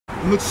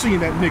look seeing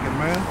that nigga,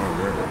 man.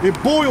 It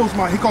boils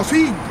my, because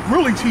he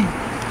really,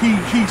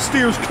 he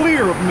steers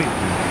clear of me.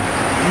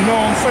 You know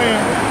what I'm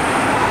saying?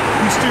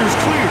 He steers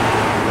clear.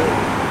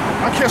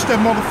 I catch that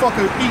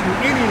motherfucker eating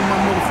any of my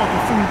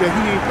motherfucking food that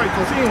he ain't paid,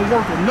 because he ain't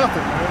worth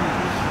nothing, man.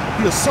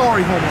 He a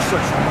sorry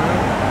homosexual,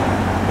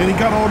 man. And he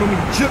got all them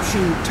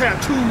Egyptian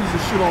tattoos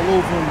and shit all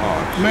over him.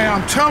 Oh, man,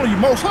 I'm telling you,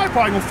 Most High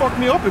probably gonna fuck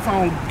me up if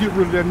I don't get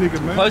rid of that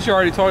nigga, man. Plus, you're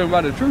already talking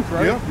about the truth,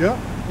 right? Yeah.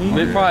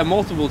 Maybe probably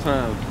multiple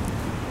times.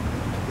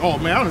 Oh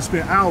man, I done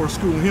spent hours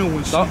schooling him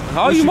when she.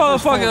 All you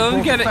motherfuckers,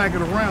 you got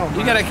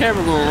that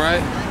camera going,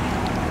 right?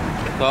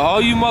 So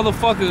all you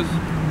motherfuckers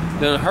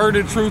that heard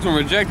the truth and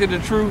rejected the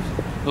truth,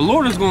 the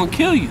Lord is gonna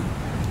kill you.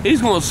 He's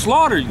gonna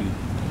slaughter you.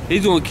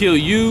 He's gonna kill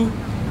you.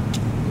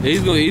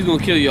 He's gonna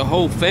kill your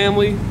whole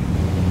family.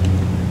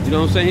 You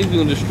know what I'm saying? He's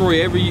gonna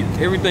destroy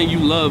everything you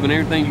love and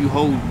everything you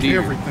hold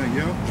dear. Everything,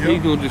 yeah.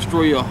 He's gonna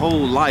destroy your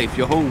whole life,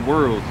 your whole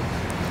world.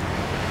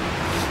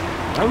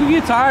 And we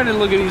get tired of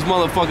looking at these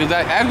motherfuckers.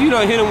 After you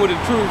done hit them with the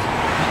truth,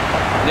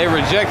 they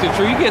reject the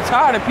truth. You get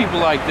tired of people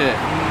like that.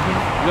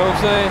 You know what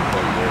I'm saying?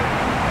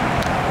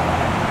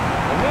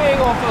 And we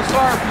ain't gonna feel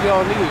sorry for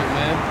y'all neither,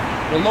 man.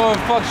 The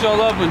Lord fucks y'all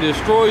up and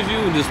destroys you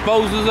and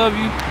disposes of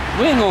you.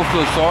 We ain't gonna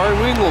feel sorry.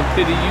 We ain't gonna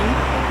pity you.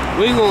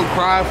 We ain't gonna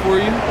cry for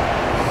you.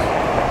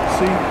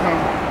 See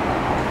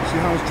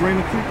how it's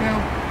draining creek now?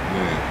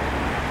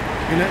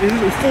 Yeah. And it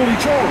is fully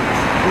charged.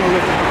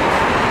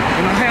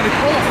 And I had it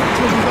off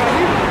until we got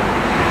here.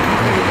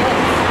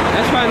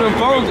 That's why them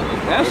phones.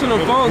 That's when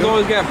the phones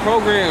always got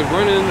programs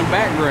running in the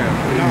background.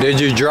 Did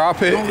you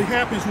drop it? It only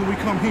happens when we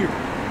come here.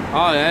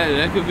 Oh,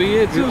 that could be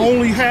it too. It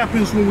only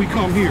happens when we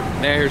come here.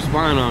 They are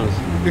spying on us.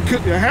 It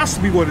has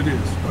to be what it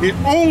is. It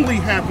only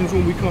happens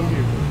when we come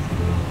here.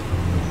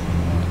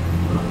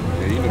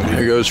 Yeah,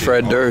 there goes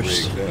Fred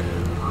Durst.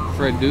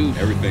 Fred Durst.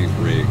 Everything's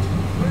rigged.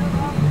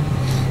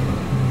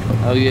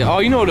 Oh yeah. Oh,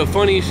 you know the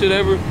funniest shit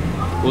ever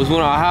was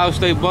when Ohio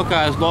State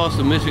Buckeyes lost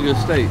to Michigan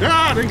State.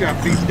 Ah, they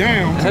got beat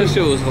down. That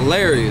shit was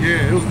hilarious.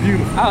 Yeah, it was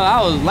beautiful.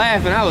 I was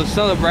laughing. I was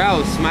celebrating. I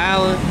was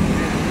smiling.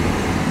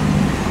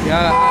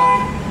 Yeah.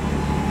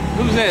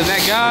 Who's that? Is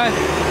that guy?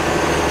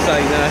 It's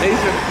like, he's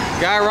a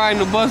guy riding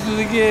the buses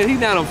again. He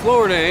down in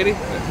Florida, ain't he?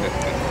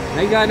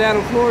 That guy down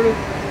in Florida? Yeah,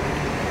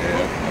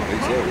 I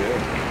think so, yeah.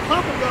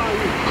 Papa guy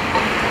here.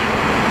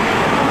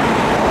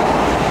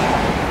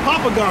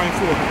 Papa guy in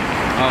Florida.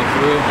 Oh,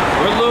 for real?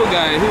 Where's the little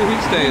guy? Who he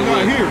staying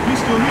with? Here.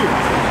 He's still here.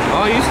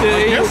 Oh, he's still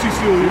here? Yes, he's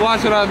still here. You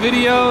watching our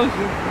videos?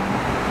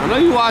 Yeah. I know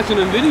you watching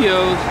the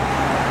videos.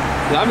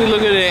 I be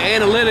looking at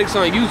analytics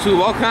on YouTube.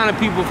 All kind of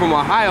people from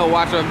Ohio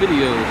watch our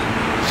videos.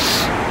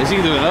 It's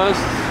either us,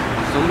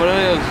 somebody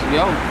else,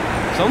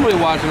 somebody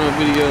watching our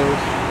videos.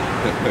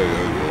 That's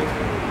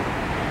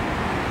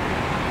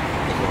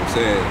what I'm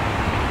saying.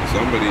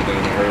 Somebody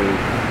done heard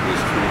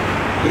this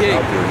truth. Yeah.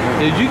 Out there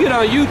now. If you get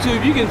on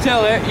YouTube, you can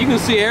tell that you can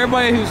see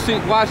everybody who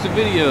watched the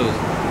videos.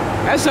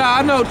 That's how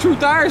I know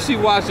Truth Irish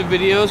watch the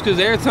videos, because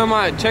every time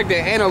I check the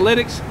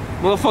analytics,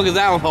 motherfuckers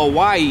out in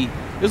Hawaii.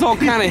 There's all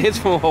kind of hits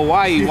from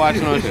Hawaii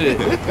watching our shit.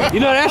 You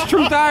know, that's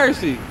Truth Irish.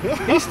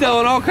 He's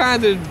stealing all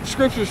kinds of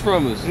scriptures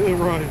from us. Yeah,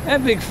 right.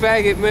 That big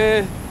faggot,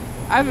 man.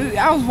 I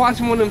was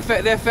watching one of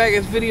them that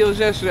faggot's videos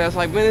yesterday. I was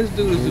like, man, this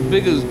dude is the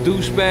biggest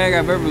douchebag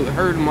I've ever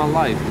heard in my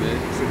life, man.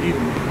 It's an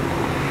Edomite.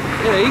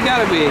 Yeah, he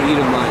gotta be an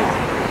Edomite.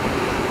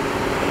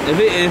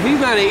 If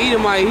he's not an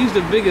Edomite, he's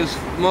the biggest,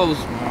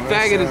 most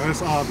faggot.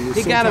 That's obvious.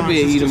 He gotta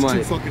be an Edomite.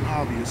 It's too fucking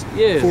obvious.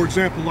 Yeah. For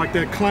example, like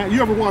that clown.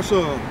 You ever watch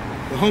the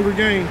Hunger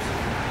Games?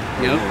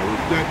 Yep.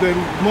 That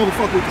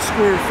motherfucker with the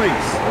square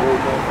face.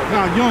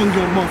 Nah, young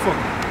motherfucker.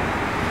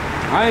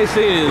 I ain't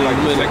seen it in like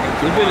a minute.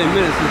 It's been a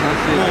minute since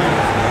I've seen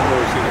it.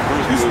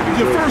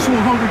 The first one,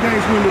 Hunger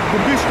Games, when the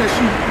bitch that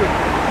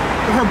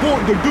her boy,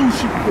 the dude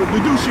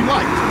she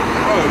liked.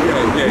 Oh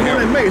yeah.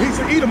 They made. He's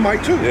an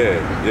Edomite too.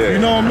 Yeah. You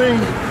know what I mean?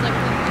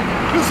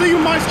 Because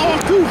Edomites all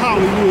through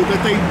Hollywood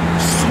that they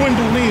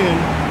swindle in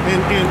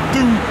and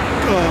through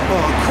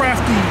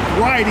crafty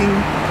writing.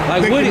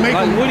 Like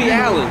Woody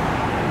Allen.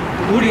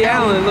 Woody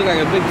Allen looked like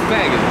a big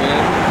faggot,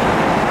 man.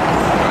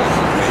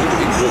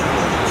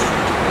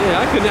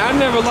 Yeah, I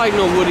never liked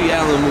no Woody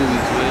Allen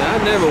movies,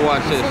 man. I never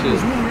watched that shit.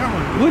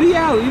 Woody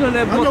Allen, you know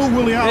that book? I know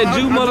Willie Allen. That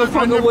Jew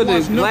motherfucker with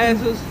his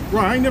glasses?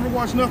 Right, I ain't never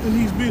watched nothing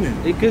he's been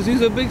in. Because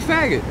he's a big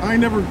faggot.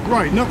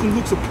 Nothing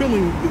looks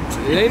appealing.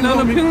 It ain't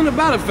nothing appealing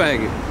about a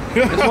faggot.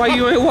 That's why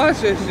you ain't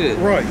watch that shit.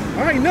 Right.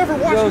 I ain't never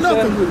watched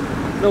nothing with him.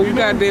 No,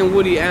 goddamn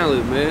Woody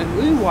Allen, man.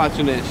 We ain't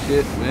watching that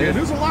shit, man. Yeah,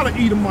 there's a lot of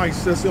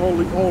Edomites that's all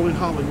in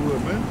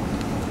Hollywood, man.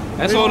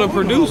 That's all the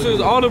producers.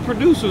 All the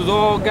producers,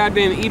 all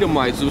goddamn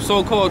Edomites, some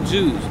so-called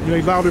Jews. They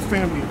allow their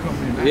family to come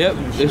in. Yep,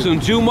 there's some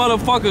Jew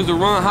motherfuckers that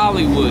run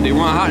Hollywood. They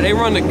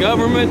run the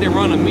government. They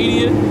run the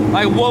media.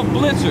 Like Wolf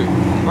Blitzer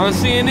on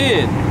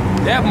CNN.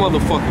 That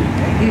motherfucker.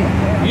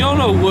 You don't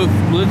know Wolf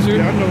Blitzer.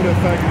 Yeah, I know that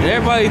fact.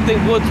 Everybody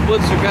think Wolf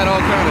Blitzer got all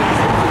kind of.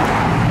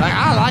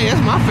 Like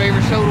that's my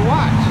favorite show to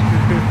watch.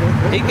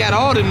 He got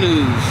all the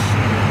news.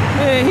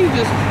 Man, he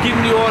just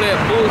giving you all that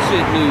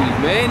bullshit news,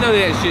 man. Ain't none of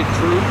that shit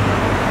true.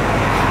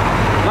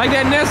 Like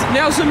that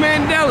Nelson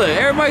Mandela.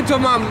 Everybody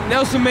talking about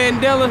Nelson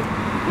Mandela.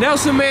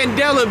 Nelson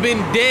Mandela been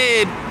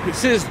dead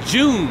since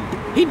June.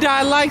 He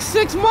died like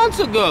 6 months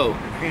ago.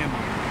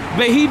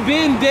 But he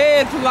been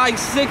dead for like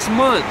 6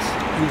 months.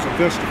 He was a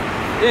vegetable.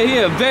 Yeah, he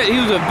a vet. He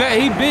was a vet.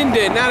 He been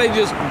dead. Now they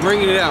just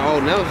bringing it out. Oh,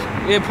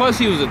 Nelson. Yeah, plus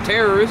he was a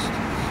terrorist.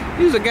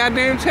 He was a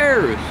goddamn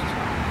terrorist.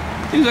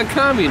 He was a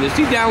communist.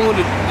 He down with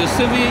the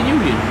Soviet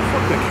Union.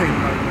 Fuck that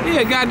Canaanite, man.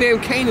 Yeah, goddamn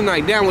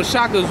Canaanite down with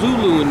Shaka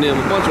Zulu and them,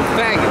 a bunch of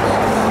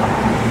faggots.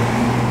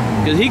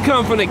 Cause he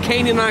come from the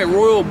Canaanite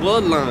royal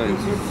bloodlines.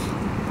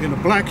 And the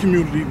black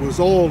community was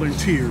all in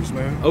tears,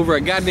 man. Over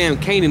a goddamn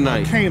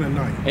Canaanite.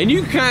 Canaanite. And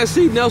you kind of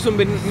see Nelson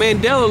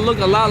Mandela look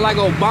a lot like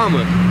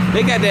Obama.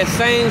 They got that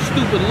same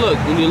stupid look.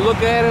 When you look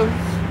at them,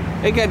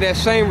 they got that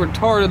same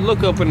retarded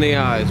look up in their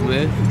eyes,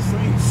 man.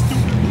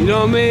 You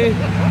know what I mean?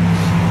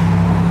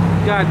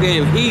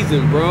 Goddamn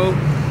heathen, bro.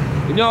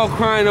 And y'all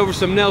crying over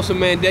some Nelson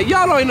Mandela.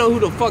 Y'all don't even know who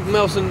the fuck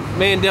Nelson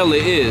Mandela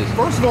is.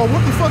 First of all,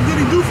 what the fuck did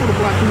he do for the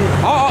black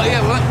community? Oh,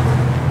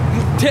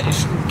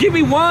 yeah. Give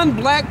me one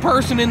black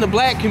person in the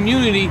black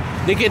community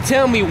that can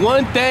tell me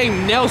one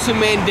thing Nelson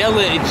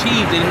Mandela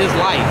achieved in his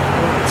life.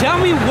 Tell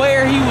me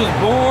where he was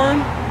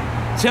born.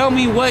 Tell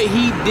me what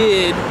he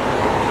did.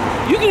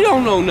 You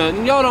don't know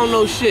nothing. Y'all don't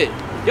know shit.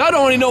 Y'all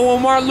don't even know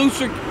when Martin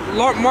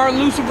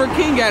Luther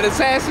King got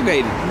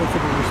assassinated.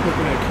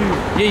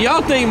 Yeah,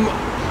 y'all think,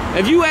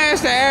 if you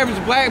ask the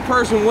average black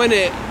person when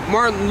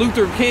Martin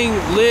Luther King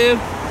lived,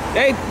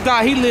 they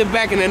thought he lived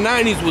back in the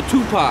 90s with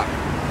Tupac.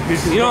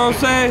 You know what I'm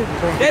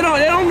saying? They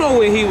don't know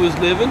when he was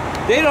living.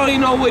 They don't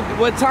even know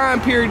what time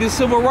period the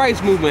civil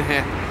rights movement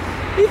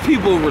happened. These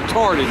people are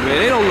retarded, man.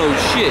 They don't know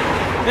shit.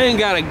 They ain't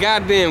got a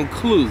goddamn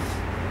clue.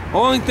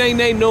 Only thing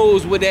they know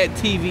is what that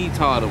TV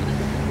taught them.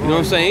 You know what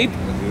I'm saying?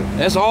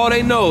 That's all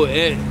they know.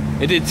 If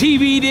the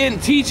TV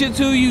didn't teach it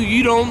to you,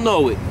 you don't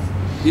know it.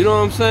 You know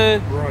what I'm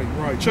saying?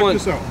 Right. Check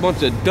this out.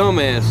 Bunch of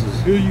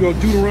dumbasses. Here you go,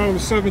 Deuteronomy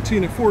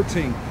 17 and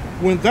 14.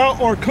 When thou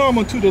art come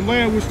unto the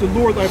land which the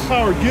Lord thy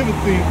power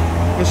giveth thee,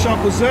 and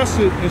shall possess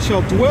it, and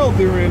shall dwell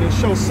therein, and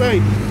shall say,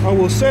 I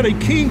will set a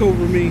king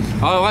over me.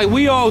 Like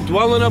we all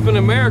dwelling up in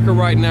America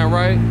right now,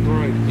 right?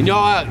 Right. And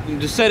y'all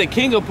to set a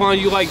king upon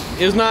you, like,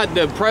 is not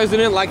the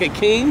president like a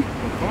king?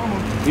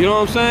 You know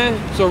what I'm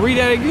saying? So read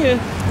that again.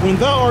 When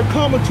thou art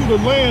come unto the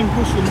land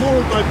which the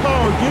Lord thy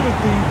power giveth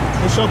thee,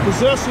 and shall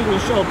possess it,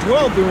 and shall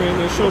dwell therein,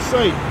 and shall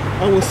say,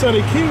 I will set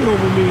a king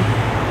over me,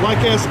 like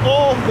as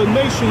all the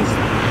nations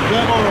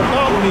that are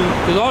about me.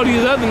 Because all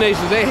these other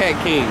nations, they had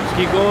kings.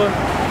 Keep going.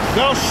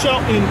 Thou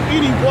shalt in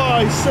any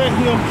wise set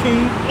him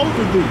king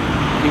over thee.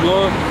 Keep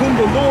going. Whom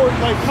the Lord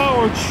thy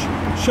power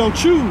shall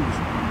choose,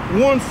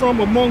 one from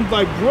among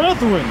thy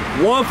brethren.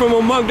 One from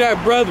among thy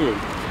brethren.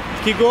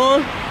 Keep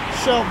going.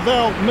 Shalt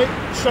thou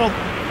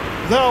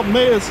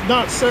mayest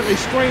not set a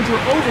stranger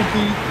over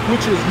thee,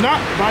 which is not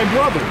thy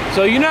brother.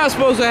 So you're not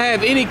supposed to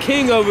have any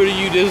king over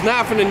you that's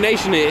not from the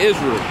nation of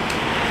Israel.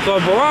 So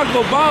Barack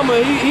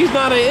Obama, he's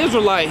not an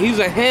Israelite, he's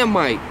a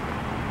Hamite.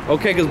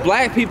 Okay, because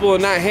black people are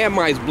not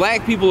Hamites,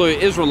 black people are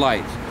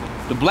Israelites.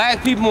 The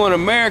black people in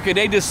America,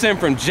 they descend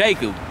from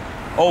Jacob.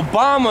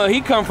 Obama, he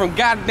come from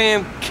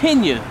goddamn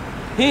Kenya.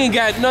 He ain't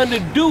got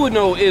nothing to do with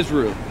no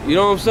Israel. You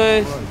know what I'm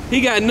saying? Right.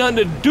 He got nothing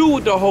to do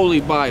with the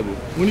Holy Bible.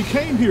 When he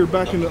came here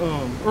back in the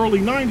early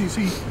 90s,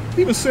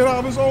 he even said out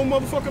of his own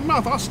motherfucking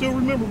mouth, I still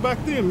remember back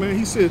then, man,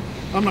 he said,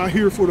 I'm not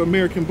here for the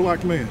American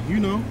black man, you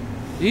know?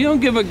 He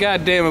don't give a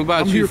goddamn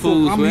about you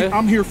fools, man.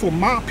 I'm here for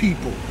my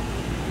people,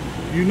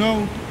 you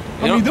know?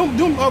 I mean,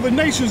 them other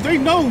nations, they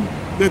know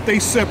that they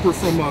separate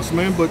from us,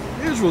 man, but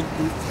Israel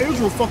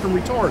fucking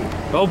retarded.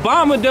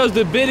 Obama does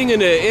the bidding of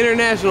the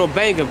international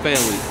banking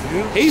family.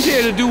 Yeah. He's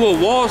here to do what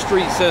Wall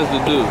Street says to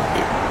do.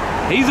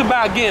 He's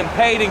about getting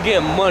paid and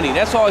getting money.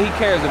 That's all he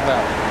cares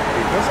about.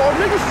 That's all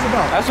niggas is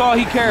about. That's all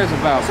he cares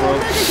about, bro.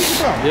 That's all niggas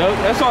is about. Yep,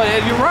 that's all,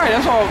 you're right,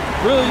 that's all,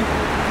 really.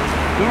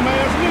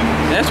 Dumbass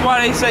niggas. That's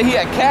why they say he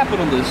a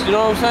capitalist, you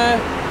know what I'm saying?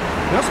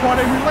 That's why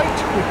they relate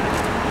to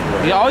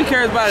him. Yeah, all he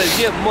cares about is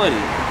get money.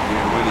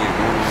 Get money and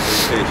going on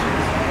vacations.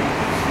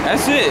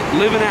 That's it,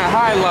 living that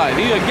high life.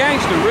 He a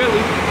gangster,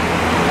 really.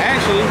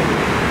 Actually.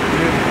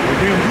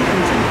 Yeah, damn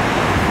hooping too.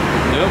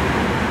 Yep.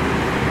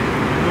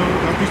 You know,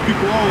 got these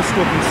people all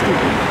fucking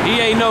stupid.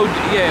 He ain't no,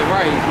 yeah,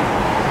 right.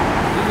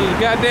 This is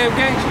a goddamn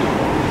gangster.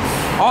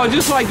 Oh,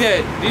 just like that.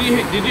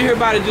 Did you hear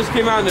about it? Just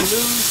came out in the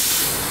news.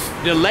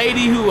 The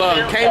lady who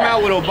came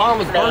out with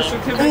Obama's birth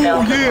certificate.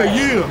 Oh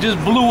yeah.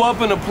 Just blew up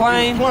in a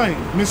plane.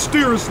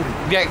 Mysteriously.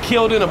 Got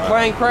killed in a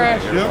plane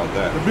crash. Yep.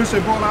 The bitch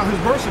that brought out his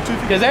birth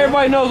certificate. Because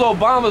everybody knows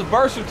Obama's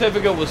birth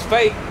certificate was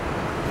fake.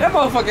 That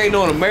motherfucker ain't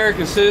no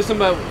American citizen,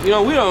 but you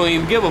know we don't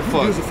even give a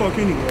fuck. Who gives a fuck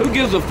anyway? Who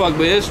gives a fuck?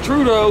 But it's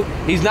true though.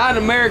 He's not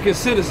an American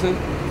citizen.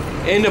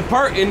 And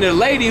the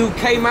lady who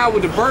came out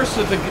with the birth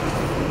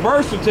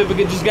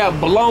certificate just got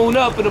blown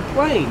up in a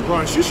plane.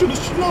 Right, she should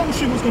have known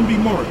she was gonna be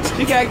marked.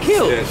 She got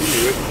killed. Yeah, she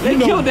knew it. They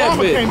killed that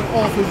Obama bitch. came in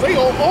office. They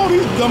all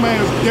these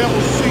dumbass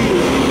devils see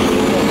it.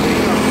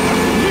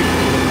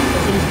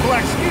 That's his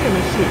black skin.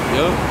 and shit.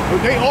 Yep.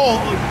 But they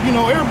all, you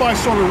know, everybody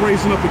started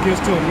raising up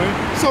against him, man.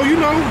 So, you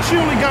know, she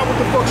only got what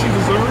the fuck she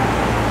deserved.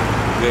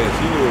 Yeah,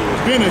 she knew it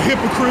was. Being a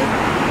hypocrite.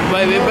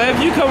 But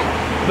if you come,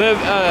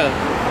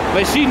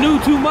 but she knew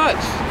too much.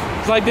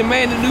 It's like the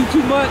man that knew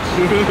too much.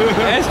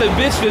 That's the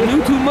bitch that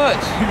knew too much.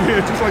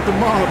 Yeah, just like the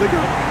mob. They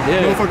got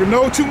motherfucker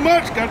know too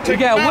much. Gotta take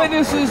You got it out.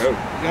 witnesses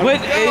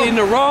in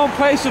the wrong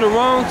place at the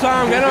wrong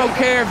time. They don't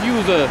care if you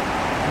was a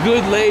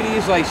good lady.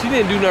 It's like she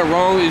didn't do nothing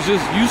wrong. It's just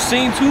you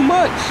seen too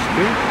much.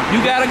 You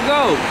gotta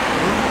go.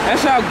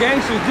 That's how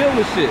gangsters deal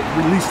with shit.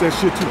 Release that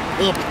shit to the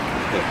up.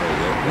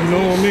 You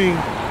know what I mean?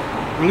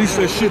 Release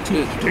that shit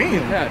to the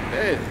damn. God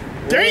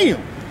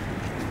Damn.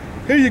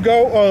 Here you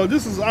go.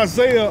 This is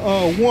Isaiah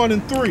 1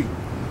 and 3.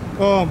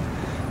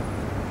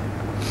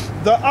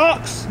 The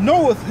ox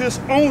knoweth his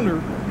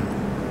owner,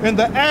 and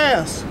the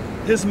ass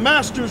his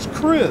master's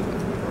crib.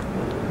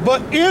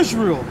 But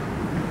Israel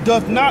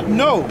doth not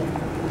know.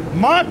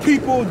 My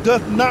people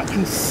doth not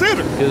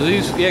consider. Because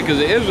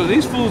Israel,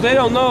 these fools, they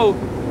don't know.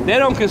 They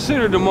don't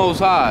consider the Most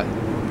High.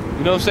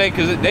 You know what I'm saying?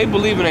 Because they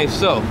believe in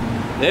themselves.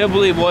 They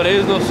believe, well, there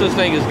is no such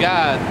thing as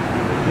God.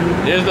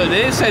 They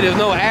didn't say there's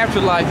no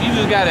afterlife. You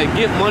just gotta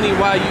get money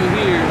while you're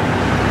here.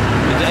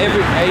 Every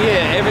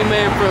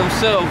man for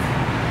himself.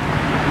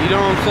 You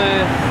know what I'm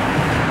saying?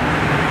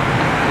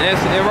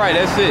 That's right.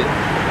 That's it.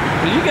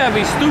 But you gotta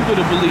be stupid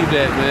to believe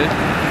that, man.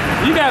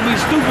 You gotta be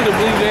stupid to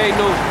believe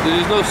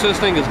there's no such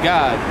thing as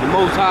God. The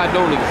Most High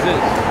don't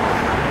exist.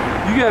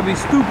 You gotta be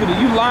stupid.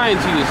 You lying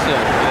to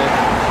yourself,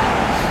 man.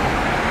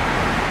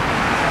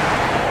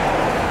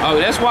 Oh,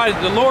 that's why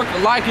the Lord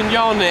likened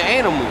y'all to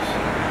animals.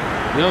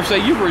 You know what I'm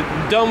saying? You were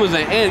dumb as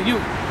an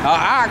animal. An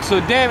ox,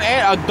 a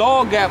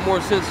dog got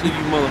more sense than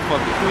you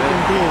motherfuckers,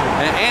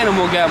 man. An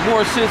animal got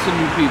more sense than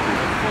you people.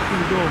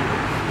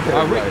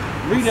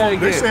 Read that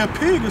again. They say a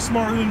pig is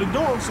smarter than the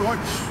dog, so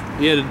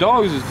yeah, the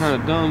dogs is kind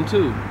of dumb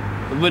too.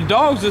 But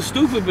dogs are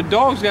stupid, but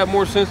dogs got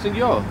more sense than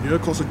y'all. Yeah,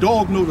 because a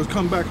dog knows to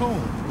come back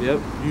home. Yep.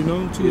 You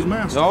know, to his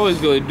master. They always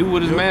go do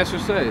what his master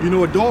say. You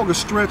know, a dog is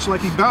stretched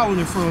like he bowing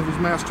in front of his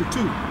master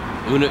too.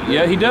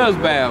 Yeah, he does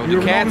bow. The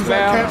cats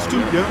bow. Cats too.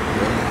 Yeah.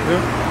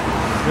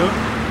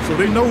 So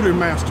they know their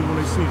master when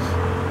they see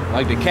him.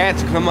 Like the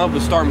cats come up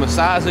and start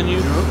massaging you.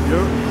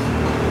 Yep.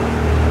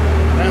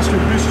 Master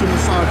bitch to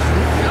massage you.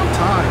 I'm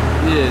tired.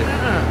 Yeah.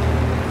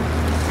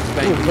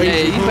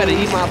 Yeah, you better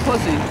eat my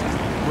pussy.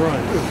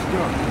 Right.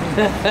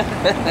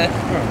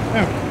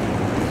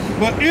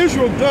 But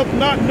Israel doth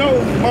not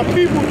know. My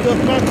people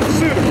doth not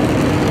consider.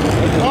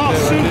 Our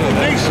sinful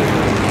nation.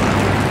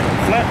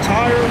 Flat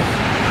tires.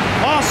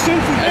 Our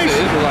sinful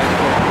nation.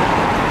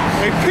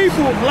 A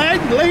people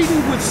laden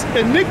with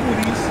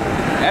iniquities.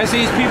 That's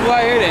these people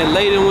out here that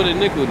laden with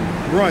iniquity.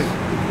 Right.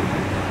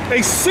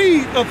 A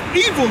seed of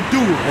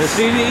evildoers. A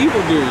seed of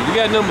evildoers. You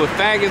got nothing but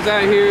faggots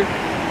out here,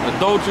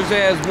 adulterous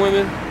ass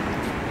women.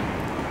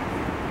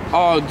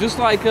 Oh, just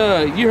like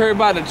you heard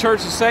about the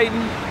Church of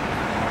Satan.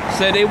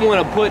 Said they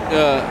want to put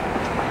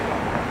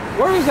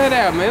where was that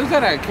at, man? Was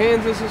that at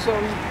Kansas or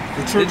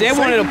something? They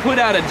wanted to put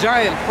out a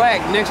giant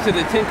plaque next to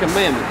the Ten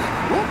Commandments.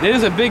 What?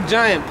 There's a big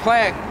giant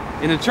plaque.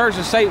 And the Church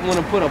of Satan want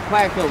to put a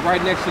plaque up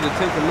right next to the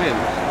Ten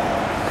Commandments.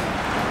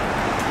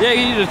 Yeah,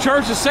 the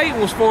Church of Satan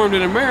was formed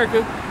in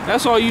America.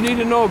 That's all you need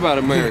to know about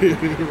America.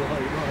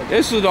 right.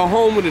 This is the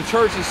home of the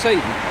Church of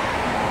Satan.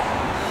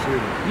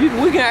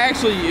 We can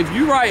actually, if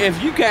you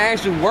can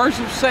actually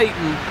worship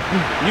Satan,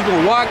 you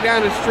can walk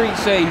down the street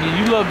saying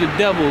you love the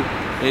devil,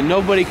 and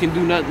nobody can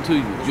do nothing to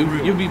you.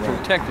 You'll be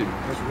protected.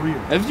 That's real.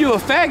 If you're a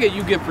faggot,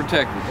 you get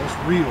protected. That's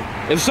real.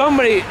 If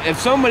somebody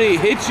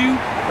hits you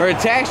or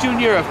attacks you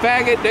and you're a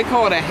faggot, they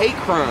call it a hate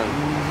crime,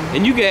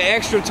 and you get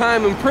extra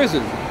time in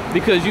prison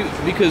because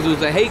it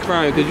was a hate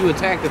crime because you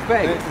attacked a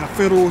faggot. A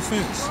federal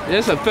offense.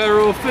 That's a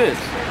federal offense.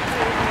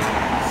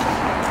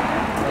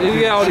 You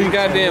got all these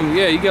goddamn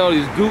you got all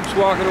these gooks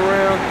walking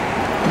around.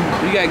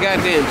 You got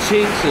goddamn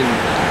chinks and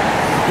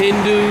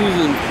Hindus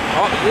and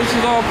this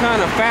is all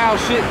kind of foul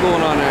shit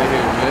going on out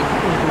here, man.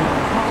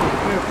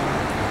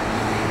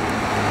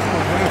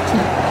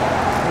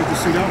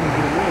 See that one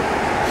get away.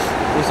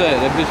 What's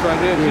that? That bitch right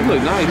there? She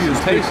look nice and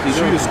tasty.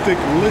 She is thick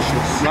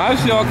delicious. I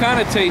see all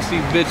kind of tasty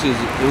bitches.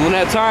 And when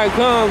that time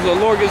comes, the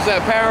Lord gets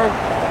that power,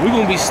 we're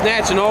gonna be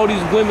snatching all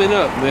these women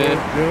up, man.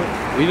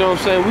 Yeah. You know what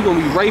I'm saying? We're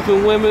gonna be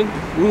raping women,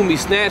 we're gonna be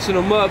snatching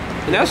them up,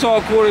 and that's all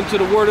according to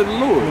the word of the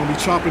Lord. We're gonna be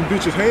chopping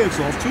bitches' heads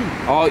off too.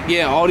 All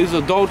these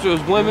adulterous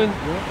women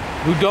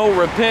who don't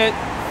repent,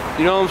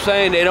 you know what I'm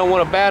saying? They don't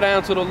want to bow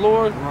down to the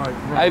Lord.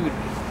 Right.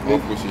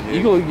 Off with your head.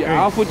 You gonna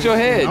off with your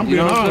head. I'm being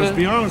honest.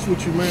 Be honest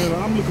with you, man.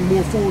 I'm looking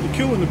more forward to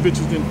killing the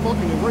bitches than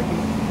fucking and raping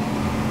them.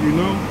 You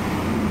know?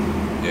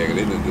 Yeah, cause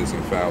they done did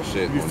some foul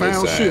shit.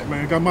 Foul shit,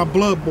 man. Got my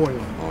blood boiling.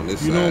 On this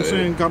side, you know what I'm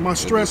saying? Got my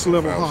stress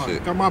level high.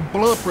 Shit. Got my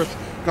blood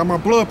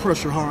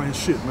pressure high and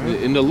shit, man.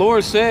 And the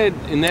Lord said,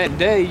 in that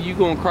day, you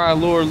gonna cry,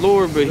 Lord,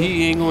 Lord, but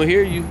He ain't gonna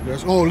hear you.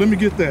 Let me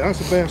get that.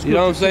 That's a bad scripture. You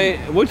know what I'm saying?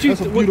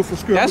 That's a beautiful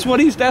scripture. That's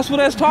what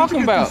that's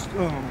talking about.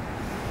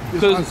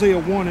 It's Isaiah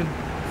 1 and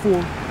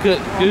before. Because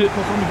let me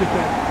get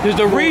that. Because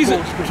the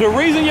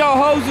reason y'all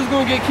hoes is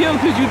gonna get killed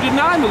because you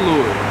deny the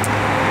Lord.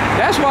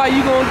 That's why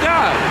you gonna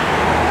die.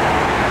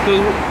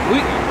 Because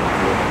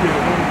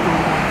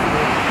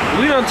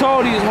we done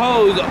told these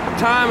hoes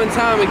time and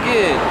time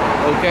again,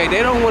 okay,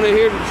 they don't want to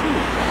hear the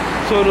truth.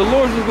 So the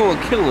Lord's just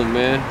gonna kill them,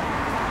 man.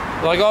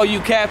 Like all you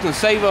Captain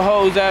Saver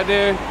hoes out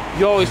there,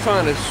 you always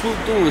trying to swoop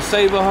through and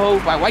save a hoe.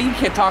 Like, why you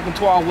keep talking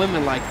to all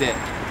women like that?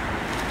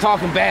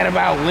 Talking bad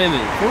about women.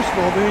 First of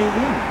all, they ain't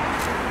women.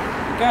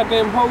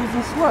 Goddamn hoes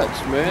and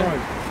sluts, man. Right.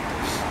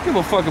 Give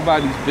a fuck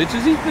about these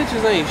bitches. These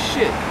bitches ain't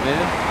shit,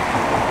 man.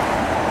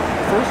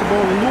 First of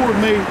all, the Lord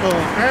made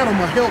Adam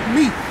a help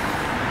me.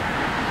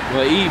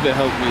 Well, Eve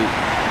helped me.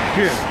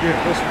 Yeah,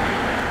 that's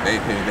right. They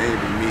be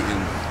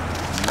meeting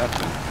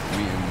nothing.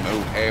 Meeting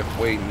no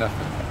halfway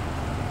nothing.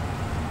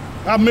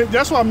 I mean,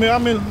 that's what I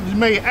mean. He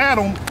made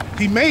Adam.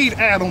 He made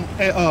Adam.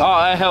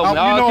 That helped me.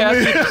 You know what I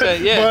mean?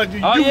 Yeah. But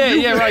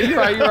Right.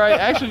 You're right.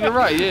 Actually, you're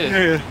right.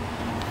 Yeah.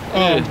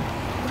 Yeah.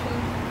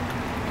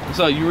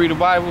 So you read the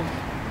Bible?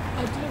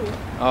 I do.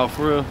 Oh,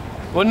 for real?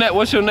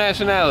 What's your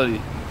nationality?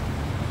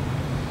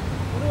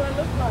 What do I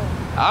look like?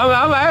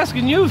 I'm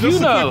asking you if Just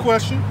you know. a quick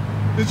question.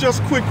 It's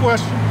just a quick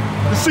question.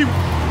 To see.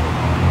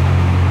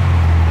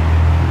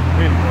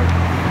 Anyway.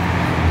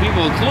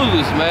 People are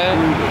clueless, man.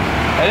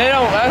 And they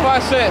don't. That's why I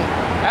said.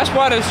 That's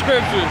why the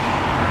scripture.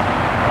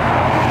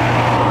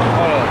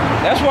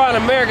 That's why in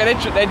America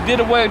they did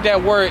away with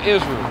that word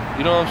Israel.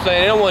 You know what I'm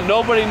saying? They don't want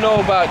nobody to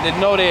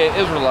know they're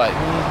Israelite.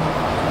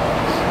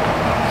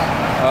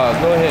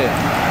 Go ahead.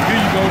 Here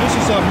you go. This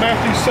is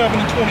Matthew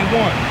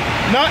 7:21.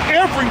 Not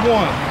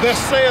everyone that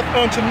saith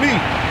unto me,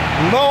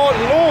 Lord,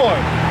 Lord,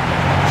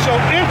 shall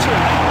enter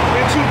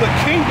into the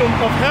kingdom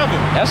of heaven.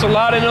 That's a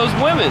lot of those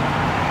women.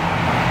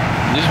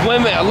 There's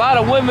women, a lot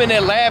of women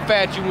that laugh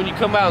at you when you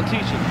come out and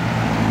teach them.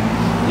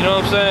 You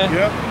know what I'm saying?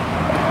 Yep.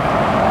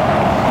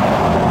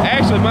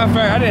 Actually, matter of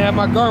fact, I didn't have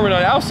my garment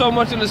on. I was so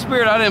much in the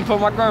spirit, I didn't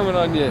put my garment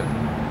on yet.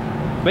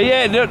 But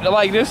yeah,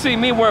 they see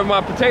me wearing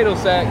my potato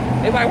sack.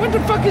 They like, what the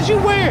fuck is you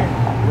wearing?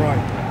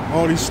 Right.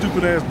 All these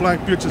stupid ass black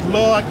bitches.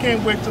 Lord, I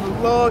can't wait till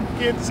the Lord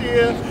gets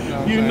here.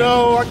 You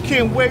know, I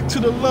can't wait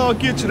till the Lord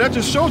gets here. That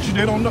just shows you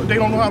they don't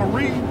know how to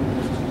read.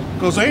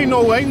 Cause when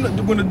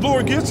the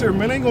Lord gets here,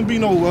 man, ain't gonna be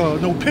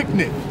no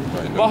picnic.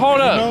 But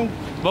hold up. You know?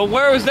 But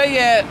where was they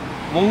at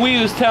when we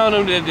was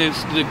telling them that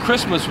the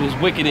Christmas was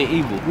wicked and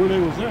evil? Where they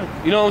was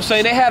at? You know what I'm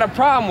saying? They had a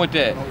problem with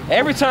that.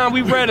 Every time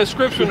we read a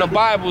scripture in the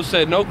Bible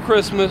said no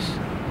Christmas,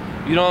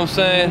 you know what I'm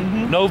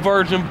saying? No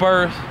virgin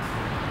birth.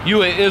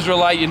 You an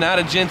Israelite, you're not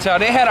a Gentile.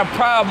 They had a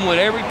problem with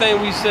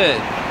everything we said.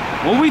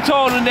 When we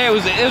told them they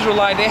was an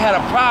Israelite, they had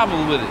a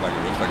problem with it.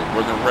 It's like a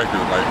broken record.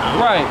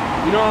 Right.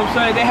 You know what I'm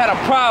saying? They had a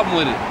problem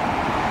with it.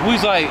 We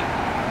was like,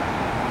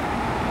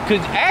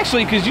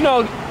 cause you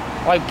know,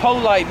 like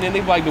polite and then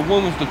they like the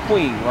woman's the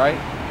queen, right?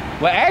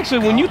 But actually,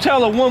 when you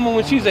tell a woman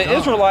when she's an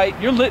Israelite,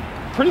 you're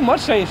pretty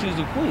much saying she's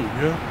the queen.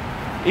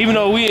 Yeah. Even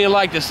though we didn't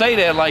like to say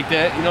that like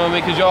that, you know what I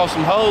mean? Cause y'all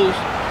some hoes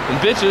and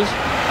bitches.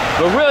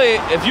 But really,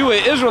 if you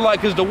an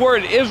Israelite, cause the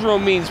word Israel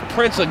means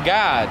prince of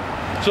God.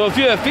 So if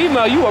you're a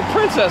female, you a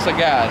princess of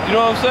God. You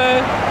know what I'm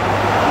saying?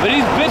 But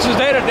these bitches,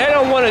 they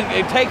don't want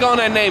to take on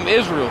that name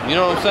Israel. You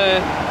know what I'm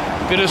saying?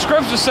 Cause the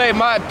scriptures say,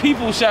 my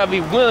people shall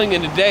be willing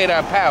in the day of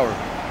thy power.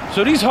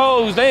 So these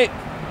hoes, the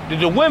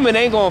women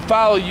ain't gonna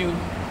follow you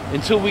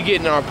until we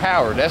get in our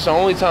power. That's the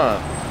only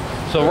time.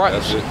 So right,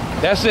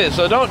 that's it.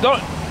 So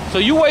so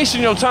you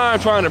wasting your time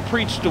trying to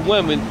preach to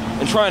women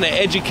and trying to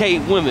educate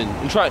women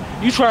and trying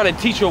to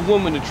teach a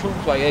woman the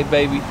truth. Like, hey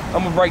baby,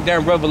 I'm gonna break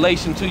down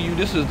Revelation to you.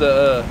 This is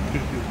the,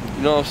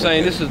 you know what I'm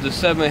saying? This is the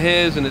 7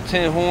 heads and the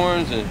 10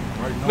 horns. And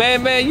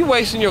man, you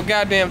wasting your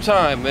goddamn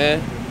time,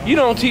 man. You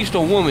don't teach the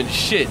woman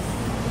shit.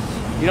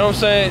 You know what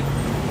I'm saying?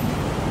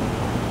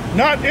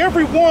 Not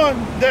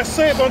everyone that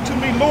saith unto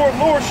me, Lord,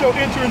 Lord, shall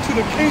enter into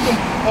the kingdom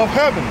of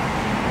heaven,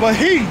 but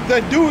he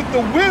that doeth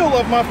the will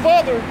of my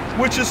Father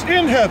which is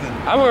in heaven.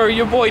 I remember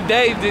your boy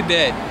Dave did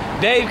that.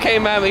 Dave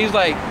came at me, he's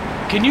like,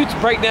 can you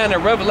break down the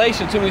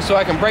Revelation to me so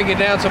I can break it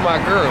down to my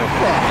girl?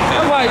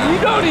 I'm like, you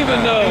don't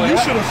even know. And you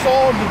should have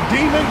saw the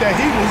demon that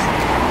he was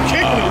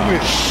kicking it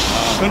with.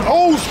 An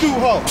old school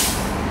hoe.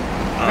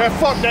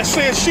 That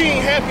says she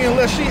ain't happy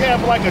unless she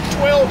have like a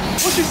 12,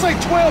 what'd she say,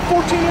 12,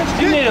 14 inch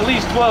She dick? need at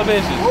least 12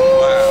 inches.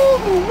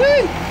 Ooh,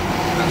 wee.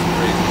 That's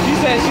crazy. She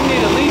said she need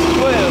at least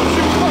 12.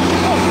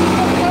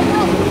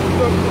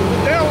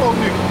 The download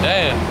nigga.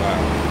 Damn.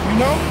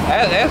 You know?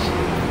 That's,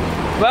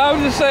 but I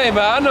was just saying,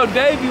 man, I know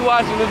Dave be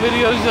watching the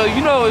videos, so you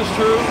know it's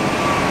true.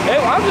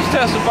 I'm just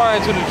testifying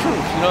to the truth,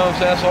 you know what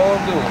I'm saying? That's all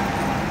I'm doing.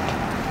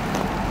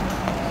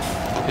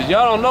 Cause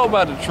y'all don't know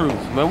about the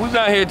truth, man. We've been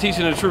out here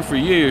teaching the truth for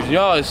years.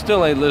 Y'all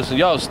still ain't listening.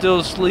 Y'all still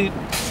asleep.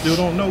 Still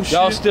don't know shit.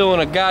 Y'all still in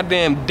a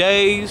goddamn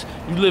daze.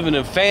 You living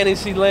in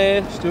fantasy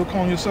land. Still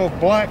calling yourself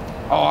black.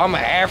 Oh, I'm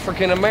an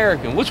African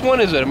American. Which one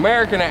is it,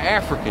 American or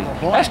African?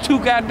 That's two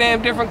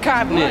goddamn different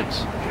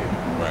continents.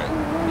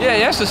 Right. Yeah,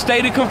 that's a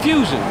state of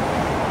confusion.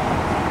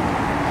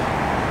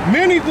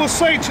 Many will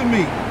say to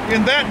me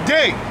in that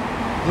day,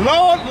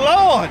 Lord,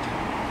 Lord,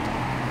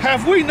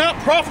 Have we not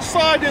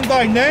prophesied in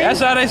thy name? That's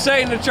how they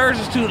say in the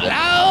churches too.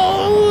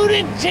 Lord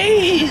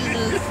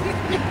Jesus.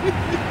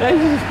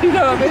 You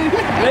know what I mean?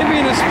 They be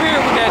in the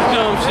spirit with that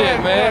dumb shit,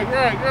 man.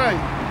 Right.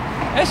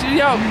 That's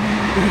yo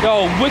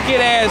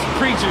wicked ass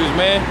preachers,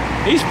 man.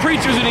 These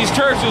preachers in these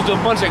churches are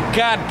a bunch of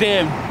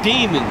goddamn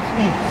demons.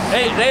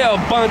 They are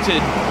a bunch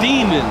of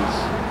demons.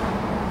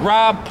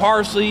 Rob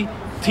Parsley,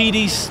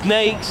 TD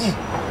Snakes.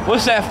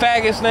 What's that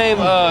faggot's name?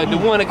 The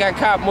one that got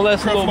caught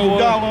molesting little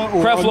boy.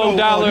 Creflo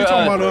Dollar.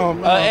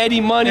 Eddie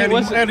Money.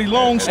 Eddie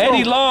Longstone.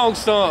 Eddie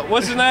Longstone.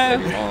 What's his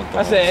name?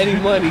 I said Eddie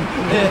Money.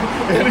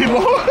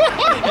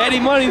 Eddie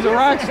Money's a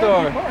rock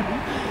star.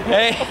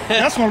 Hey.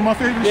 That's one of my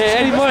favorites. Yeah,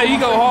 Eddie Money, he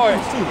go hard.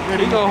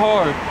 He go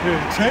hard.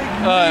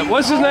 Yeah,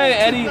 what's his name?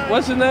 Eddie.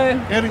 What's his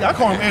name? Eddie. I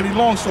call him Eddie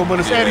Longstone, but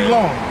it's Eddie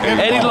Long.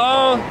 Eddie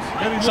Long.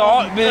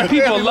 So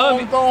people love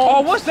you.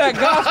 Oh, what's that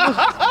gospel?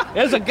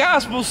 There's a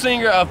gospel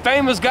singer, a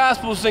famous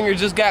gospel singer,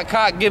 just got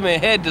caught giving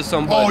head to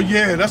somebody. Oh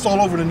yeah, that's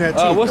all over the net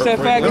too. What's that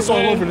faggot? That's all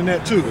over the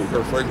net too.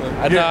 Kurt Franklin.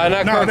 No,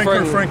 not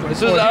Kurt Franklin.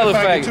 This is the other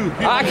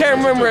faggot. I can't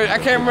remember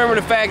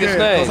the faggot's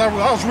name.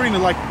 I was reading it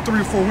like 3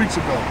 or 4 weeks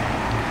ago.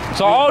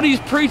 So all these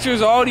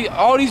preachers, all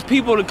these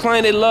people that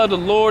claim they love the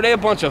Lord, they're a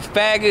bunch of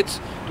faggots,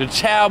 the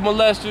child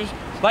molesters.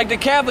 Like the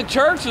Catholic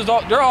Church,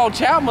 they're all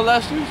child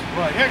molesters.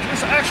 Right,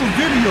 it's an actual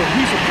video.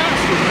 He's a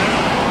pastor,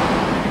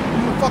 man.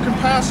 He's a fucking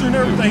pastor and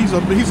everything.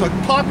 He's a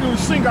popular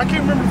singer. I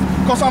can't remember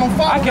because I don't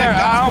follow that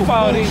gospel. I don't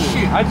follow it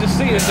either. I just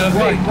see it's a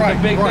big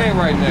thing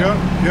right now.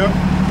 Yep.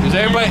 Because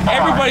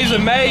everybody's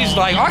amazed,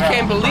 like, I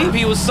can't believe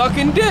he was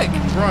sucking dick.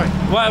 Right.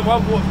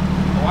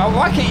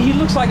 Why can't he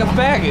looks like a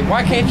faggot?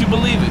 Why can't you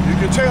believe it? You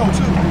can tell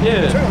too.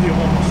 Yeah. You can tell he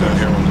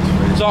homosexual.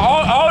 So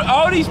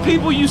all these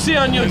people you see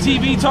on your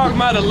TV talking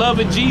about the love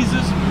of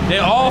Jesus,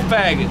 they're all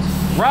faggots.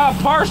 Rob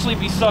Parsley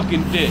be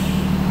sucking dick.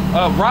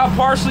 Rob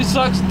Parsley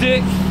sucks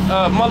dick.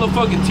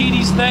 Motherfucking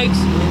TD Snakes.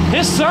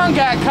 His son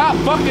got caught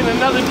fucking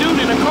another dude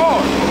in a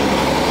car.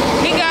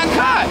 He got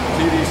caught.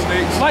 TD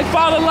Snakes. Like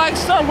father, like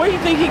son. Where do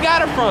you think he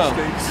got it from?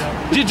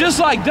 Just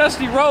like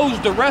Dusty Rhodes,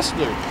 the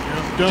wrestler.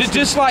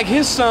 Just like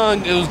his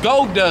son, it was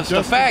Gold Dust,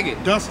 the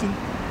faggot. Dustin.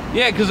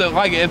 Yeah, because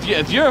like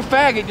if you're a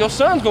faggot, your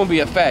son's gonna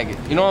be a faggot.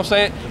 You know what I'm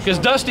saying? Because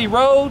Dusty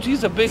Rhodes,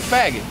 he's a big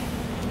faggot.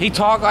 He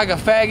talk like a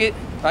faggot.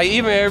 Like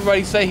even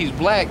everybody say he's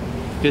black,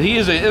 because he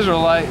is an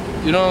Israelite.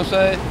 You know what I'm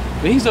saying?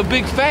 But he's a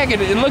big faggot.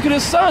 And look at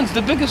his son's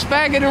the biggest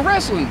faggot in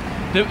wrestling.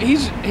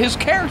 His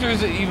character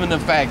isn't even a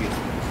faggot.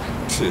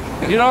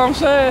 You know what I'm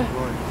saying?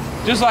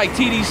 Just like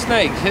TD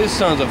Snakes, his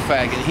son's a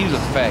faggot. He's a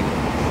faggot.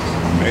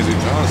 Magic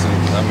Johnson,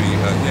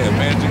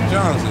 Magic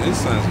Johnson, his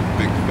son's a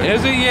big faggot.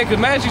 Is he? Yeah,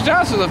 because Magic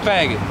Johnson's a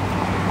faggot.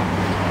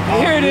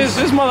 Here it is,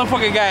 this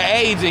motherfucker got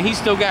AIDS and he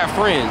still got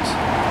friends.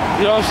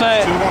 You know what I'm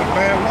saying? Still got a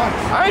bad life.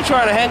 I ain't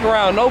trying to hang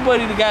around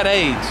nobody that got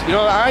AIDS. You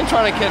know, I ain't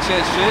trying to catch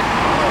that shit.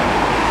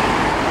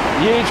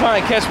 You ain't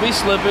trying to catch me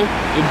slipping.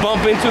 You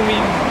bump into me,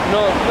 you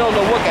don't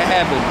know what can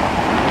happen.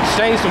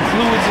 Exchange some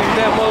fluids with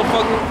that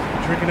motherfucker.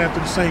 Drinking after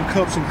the same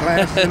cups and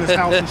glasses in his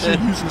house and shit,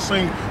 using the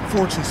same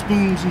forks and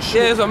spoons and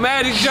shit. Yeah, it's a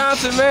Magic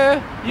Johnson,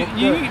 man.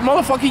 You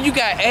motherfucker, you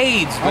got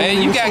AIDS,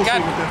 man. You got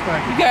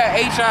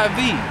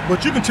HIV.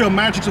 But you can tell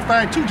Magic's a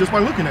fag too just by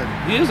looking at it.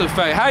 He is a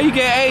fag. How you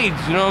get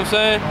AIDS? You know what I'm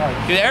saying?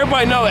 Because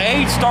everybody know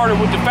AIDS started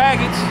with the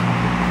faggots.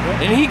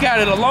 And he got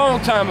it a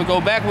long time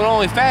ago, back when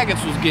only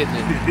faggots was getting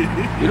it.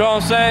 You know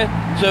what I'm saying?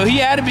 So he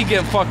had to be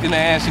getting fucked in the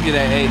ass to get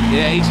that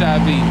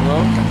HIV,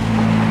 bro.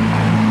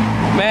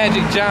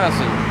 Magic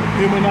Johnson.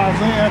 Him and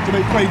Isaiah, after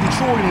they played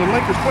Detroit and the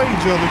Lakers played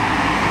each other,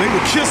 they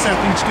would kiss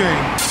after each game.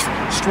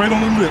 Straight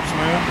on the lips,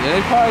 man. Yeah,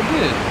 they probably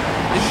did.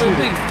 They're some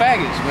big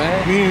faggots, man.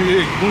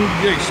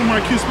 Yeah,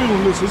 somebody kiss me on the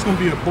lips, it's gonna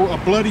be a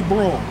bloody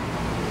brawl.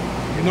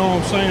 You know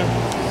what I'm saying?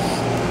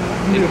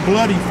 It's gonna be a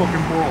bloody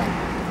fucking brawl.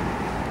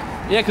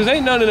 Yeah, because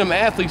ain't none of them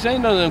athletes,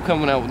 ain't none of them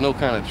coming out with no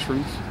kind of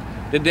truth.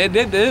 They're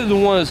the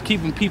ones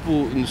keeping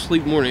people in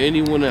sleep more than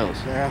anyone else.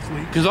 The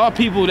athletes. Because all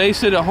people, they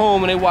sit at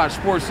home and they watch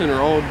SportsCenter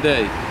all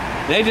day.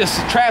 They just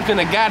trapped in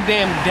a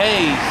goddamn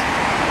daze.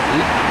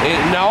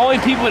 And the only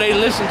people they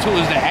listen to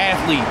is the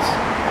athletes.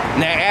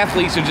 And their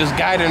athletes are just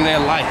guiding their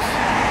life.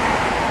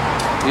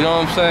 You know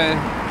what I'm saying?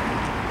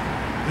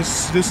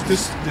 This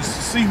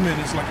cement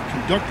is like a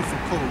conductor for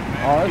cold,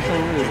 man. Oh, that's so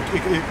real.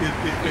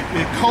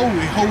 It cold,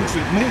 it holds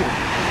it more.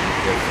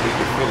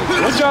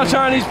 What y'all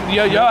Chinese,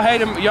 y'all hate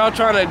them, y'all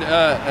trying to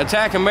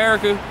attack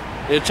America?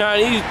 The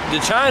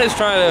China's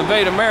trying to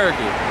invade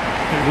America.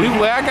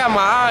 I got my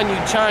eye on you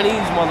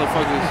Chinese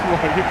motherfuckers.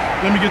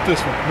 Let me get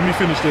this one. Let me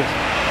finish this.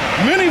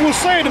 Many will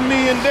say to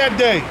me in that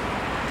day,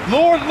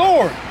 Lord,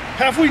 Lord,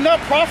 have we not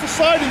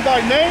prophesied in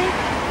thy name?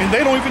 And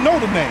they don't even know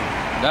the name.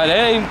 Nah, they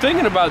ain't even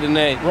thinking about the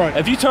name. Right.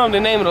 If you tell them the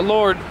name of the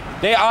Lord,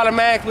 they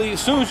automatically, as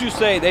soon as you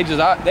say it, they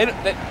just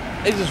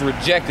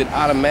reject it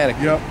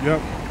automatically. Yep.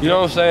 You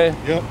know what I'm saying?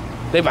 Yep.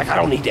 They like, I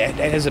don't need that.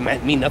 That doesn't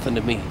mean nothing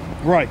to me.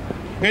 Right.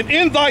 And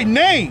in thy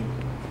name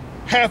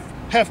have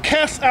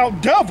cast out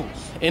devils.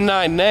 In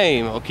thy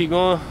name, keep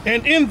going.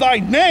 And in thy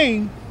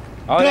name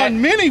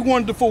done many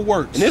wonderful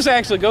works. And this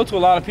actually go to a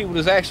lot of people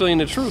that's actually in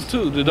the truth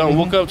too, that don't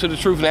woke up to the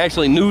truth and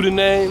actually knew the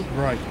name.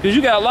 Right. Because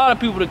you got a lot of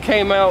people that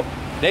came out,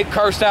 they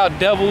cursed out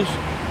devils.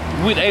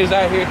 They was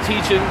out here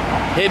teaching,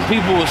 hitting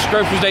people with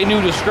scriptures. They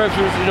knew the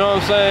scriptures, you know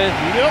what I'm saying?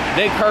 Yep.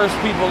 They cursed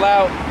people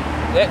out.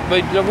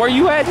 But where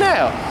you at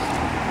now?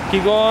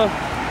 Keep going.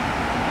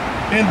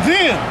 And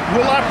then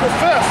will I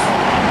profess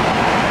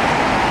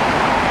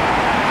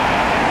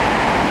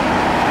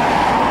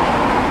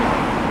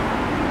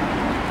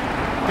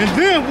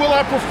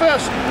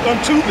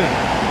unto them,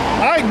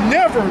 I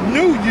never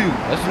knew you.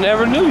 That's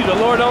never knew you. The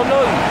Lord don't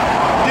know you.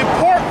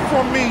 Depart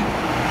from me,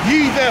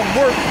 ye that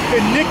work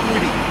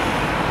iniquity.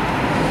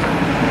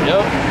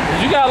 Yep.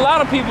 You got a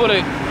lot of people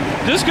that,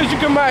 just because you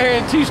come out here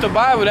and teach the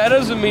Bible, that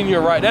doesn't mean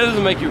you're right. That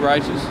doesn't make you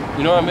righteous.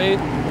 You know what I mean?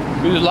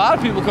 Because a lot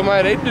of people come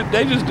out here,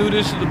 they just do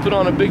this to put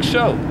on a big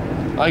show.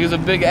 Like it's a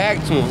big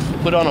act to them, to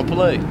put on a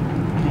play.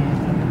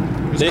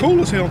 It's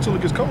cool as hell until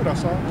it gets cold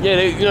outside. Yeah,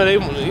 it's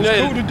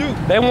cool to do.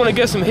 They want to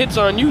get some hits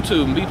on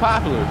YouTube and be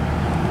popular.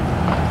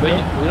 But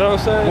you know what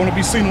I'm saying? Want to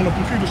be seen on the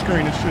computer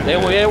screen and shit. They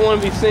want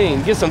to be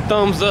seen. Get some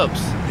thumbs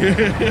ups. You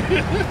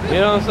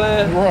know what I'm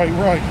saying?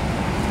 Right.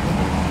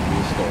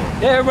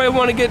 Yeah, everybody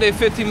want to get their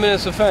 15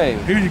 minutes of fame.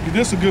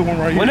 This is a good one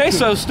right here. When they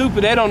so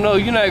stupid, they don't know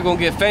you're not going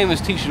to get famous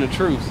teaching the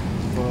truth.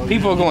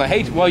 People are going to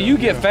hate you. Well, you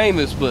get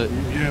famous, but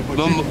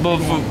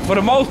for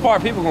the most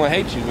part, people are going to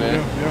hate you, man.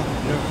 Yeah.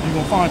 You're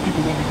going to find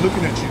people going to be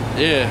looking at you.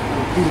 Yeah.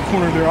 Through the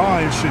corner of their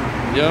eye and shit.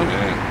 Yeah.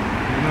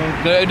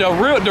 You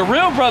know? The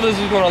real brothers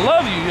is going to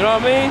love you, you know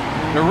what I mean?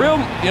 The real,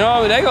 you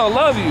know, they going to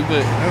love you,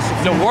 but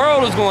the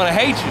world is going to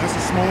hate you. That's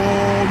a small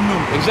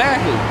number.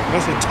 Exactly.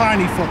 That's a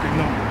tiny fucking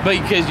number.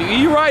 But because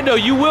you're right, though,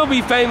 you will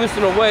be famous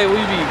in a way. We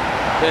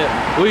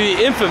be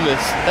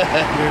infamous.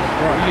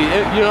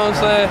 Right. You know what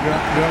I'm saying?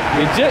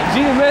 Yeah.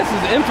 GMS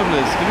is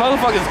infamous. The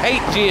motherfuckers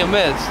hate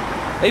GMS.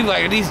 They be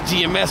like, these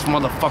GMS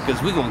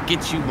motherfuckers, we gonna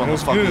get you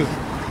motherfuckers.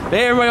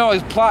 Everybody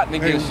always plotting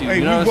against you. Hey,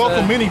 you know we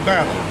welcome any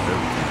battle.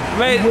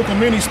 We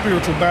welcome any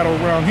spiritual battle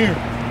around here.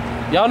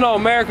 Y'all know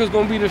America's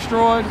gonna be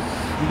destroyed.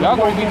 Y'all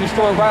gonna be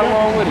destroyed right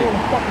along with it.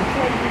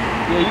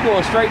 Yeah, you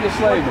going straight to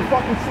slavery.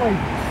 Fucking slavery,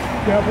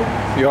 devil.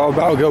 Y'all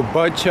about to go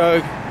butt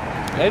chug?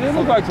 They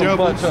look like some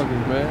butt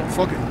chuggers, man.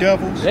 Fucking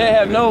devils. They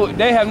have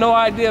no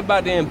idea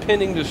about the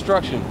impending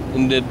destruction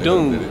and the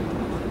doom.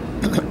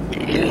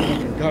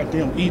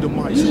 Goddamn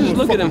Edomites. You just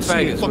look at them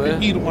faggots, fucking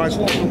man. Edomites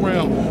walking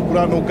around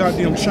without no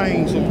goddamn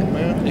chains on them,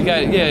 man.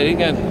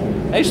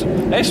 They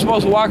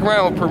supposed to walk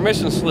around with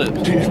permission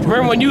slips.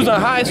 Remember when you was in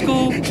high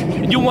school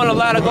and you weren't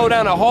allowed to go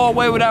down the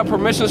hallway without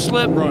permission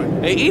slip? Right.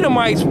 Hey,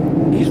 Edomites,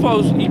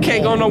 you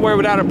can't go nowhere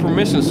without a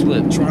permission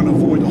slip. Trying to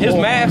avoid the His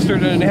hallway. master,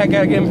 they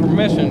gotta give him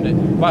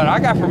permission. But I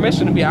got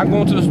permission to I'm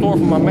going to the store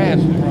for my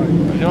master. Right.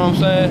 You know what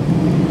I'm saying?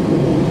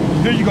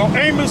 Here you go.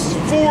 Amos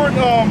 4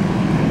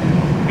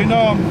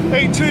 and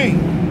 18.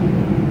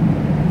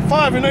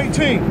 5 and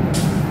 18.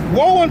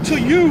 Woe unto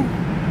you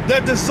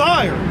that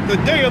desire the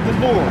day of the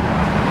Lord.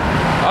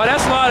 Oh,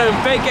 that's a lot of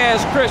them fake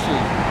ass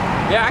Christians.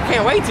 Yeah, I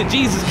can't wait till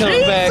Jesus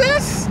comes back.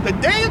 Jesus, the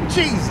day of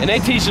Jesus. And they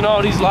teaching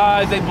all these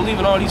lies. They believe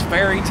in all these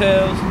fairy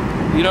tales.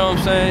 You know what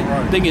I'm saying?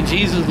 Right. Thinking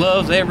Jesus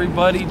loves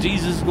everybody.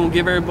 Jesus is gonna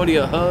give everybody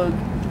a hug.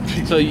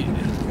 So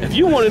if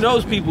you one of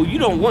those people, you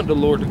don't want the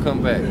Lord to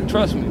come back.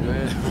 Trust me,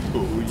 man.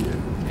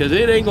 Because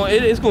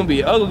it's gonna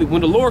be ugly.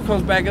 When the Lord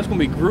comes back, it's gonna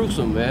be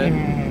gruesome,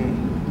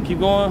 man. Keep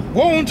going.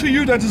 Woe unto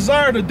you that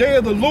desire the day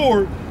of the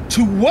Lord.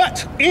 To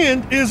what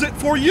end is it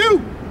for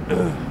you?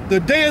 The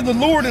day of the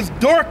Lord is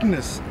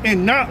darkness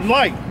and not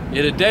light.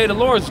 Yeah, the day of the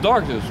Lord is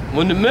darkness.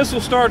 When the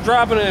missiles start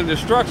dropping and the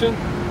destruction,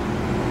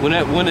 when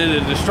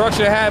the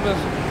destruction happens,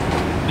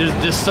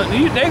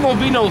 there ain't gonna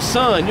be no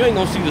sun. You ain't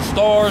gonna see the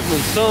stars, no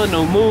sun,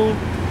 no moon.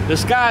 The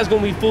sky's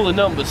gonna be full of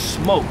nothing but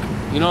smoke.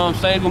 You know what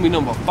I'm saying? It's gonna be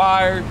nothing but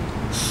fire,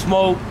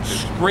 smoke,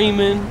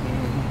 screaming,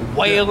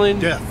 wailing.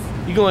 Death.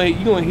 You're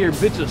gonna hear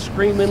bitches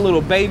screaming,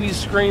 little babies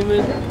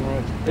screaming.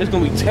 It's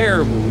gonna be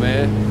terrible,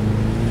 man.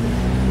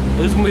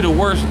 This is gonna be the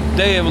worst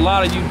day of a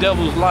lot of you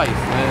devils' life,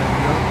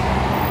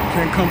 man.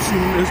 Can't come soon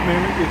as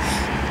man.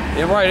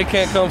 Yeah, right. It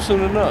can't come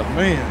soon enough.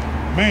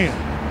 Man.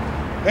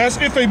 As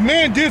if a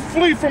man did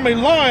flee from a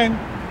lion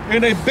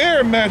and a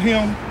bear met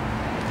him,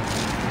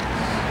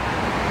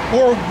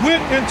 or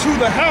went into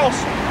the house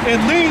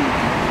and leaned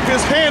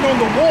his hand on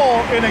the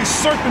wall and a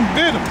serpent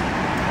bit him.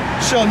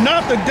 Shall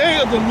not the day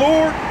of the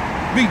Lord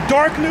be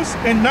darkness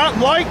and not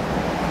light,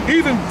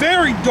 even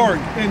very dark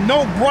and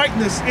no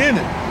brightness in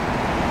it?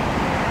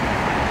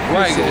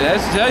 Right,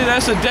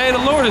 that's the day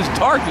of the Lord is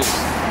darkness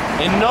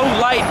and no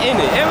light in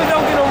it. And we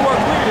don't get no more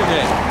clear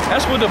than that.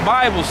 That's what the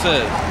Bible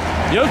says.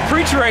 Your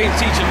preacher ain't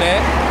teaching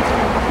that.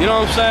 You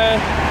know what I'm saying?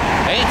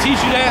 They ain't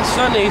teach you that in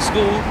Sunday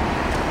school.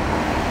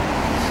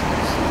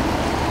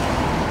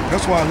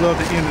 That's why I love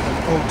the end of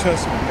the Old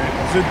Testament, man,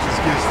 because it just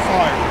gets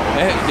fire.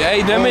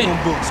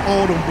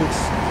 All them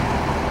books.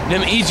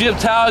 Them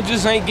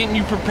Egyptologists ain't getting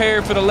you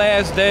prepared for the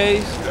last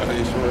days.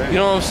 You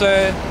know what I'm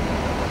saying?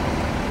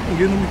 Ain't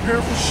getting them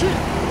prepared for shit.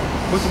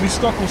 But to be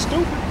stuck on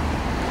stupid.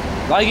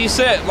 Like he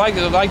said, like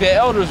the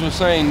elders were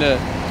saying,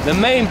 the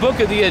main book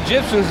of the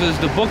Egyptians is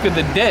the book of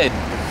the dead.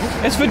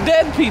 It's for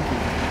dead people.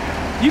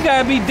 You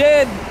gotta be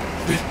dead.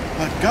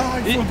 A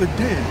guide for the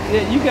dead.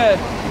 Yeah,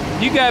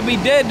 you gotta be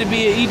dead to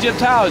be an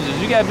Egyptologist.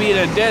 You gotta be in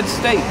a dead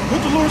state.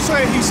 What the Lord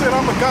said? He said,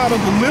 "I'm a God of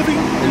the living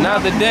and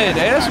not the dead."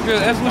 Hey, that's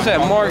good. That's what's that,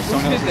 Mark?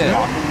 Let's hit that.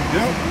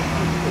 Yep.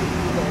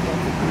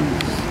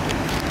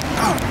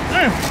 Oh,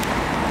 damn.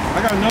 I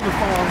got another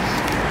file.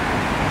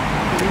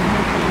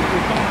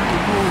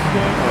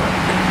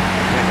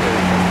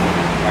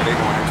 Like they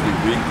gonna actually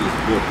read this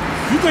book.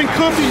 You think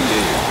Comfy?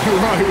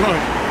 Right.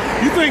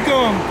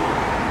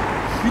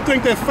 You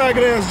think that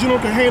faggot ass General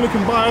Kahana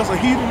can buy us a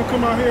heater to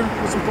come out here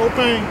with some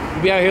propane?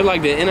 You be out here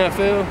like the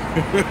NFL.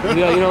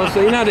 You know what I'm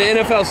saying? You know the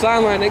NFL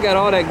sideline, they got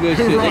all that good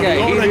shit. Right, they got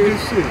all heaters. that good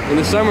shit. In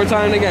the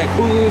summertime, they got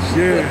coolers.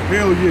 Yeah,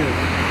 hell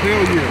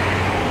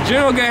yeah.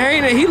 General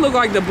Kahana, he looked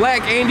like the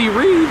black Andy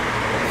Reid.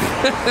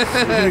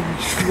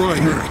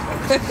 Right.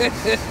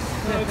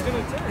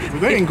 But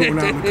they ain't going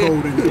out in the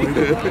cold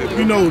anyway.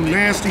 You know,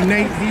 Nasty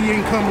Nate, he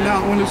ain't coming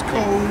out when it's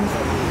cold.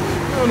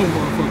 Hell no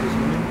motherfuckers,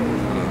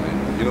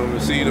 man. You don't even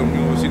see them.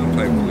 You don't see them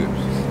type of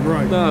clips.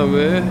 Right. Nah,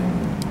 man.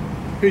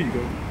 Here you go.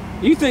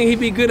 You think he'd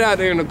be good out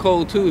there in the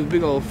cold too? His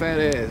big old fat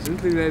ass. You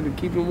think that'd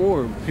keep him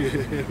warm?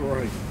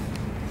 Right.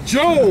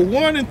 Joel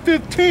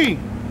 1:15.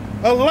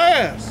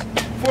 Alas,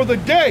 for the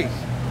day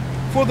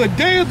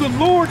of the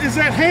Lord is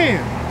at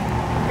hand,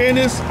 and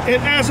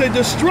as a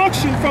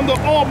destruction from the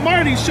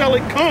Almighty shall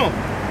it come.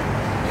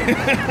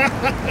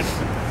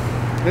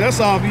 That's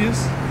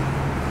obvious.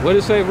 What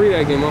did it say? Read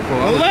that again, my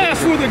fault. Alas,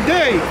 for the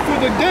day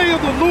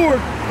of the Lord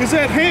is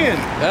at hand.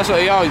 That's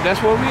what y'all. That's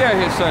what we out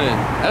here saying.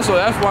 That's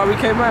why we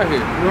came out here.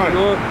 Right.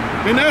 You know?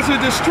 And as a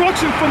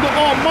destruction from the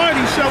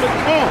Almighty shall it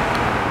come.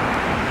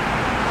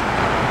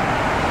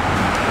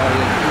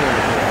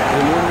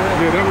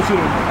 Yeah, that was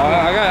it.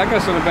 I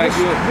got something back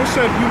here. What's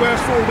that you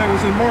asked for that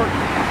was in Mark?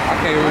 I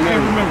can't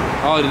remember.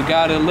 Oh, the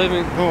God of the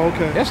living. Oh,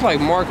 okay. That's like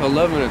Mark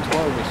 11 or 12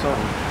 or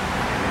something.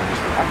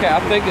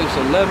 I think it's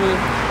 11.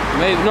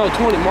 Maybe no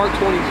 20. Mark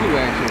 22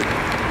 actually.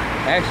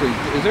 Actually,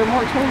 is there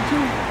Mark 22?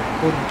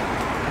 I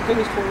think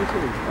it's 22.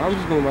 I'm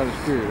just going by the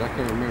Spirit. I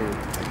can't remember.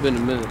 It's been a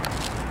minute.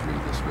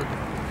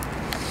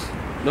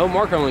 No,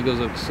 Mark only goes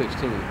up to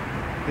 16.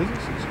 Is it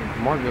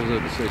 16? Mark goes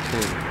up to 16.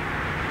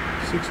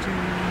 16.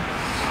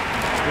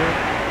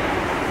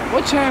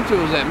 What chapter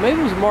was that? Maybe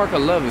it was Mark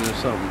 11 or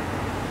something.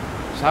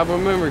 So I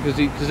remember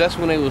because that's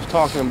when they was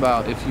talking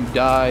about if you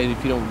died,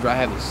 if you don't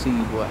have a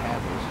seed, what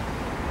happens.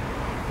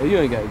 Oh, you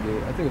ain't got to get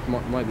it. I think it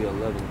might be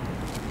 11.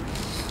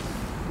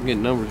 I'm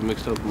getting numbers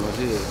mixed up in my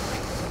head.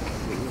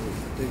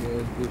 Big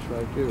ass bitch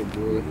right there,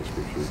 boy.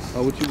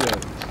 Oh, what you got?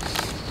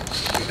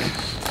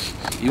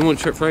 You want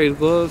to trade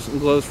gloves and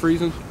gloves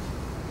freezing?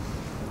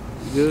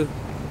 You good?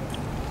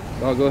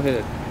 Oh, go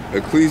ahead.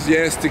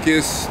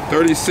 Ecclesiasticus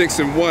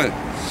 36:1.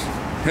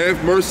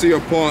 Have mercy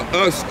upon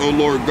us, O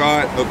Lord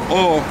God of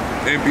all,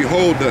 and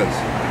behold us,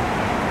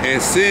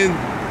 and send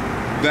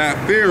thy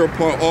fear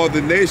upon all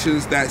the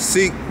nations that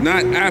seek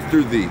not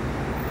after thee.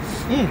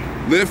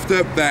 Lift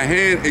up thy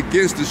hand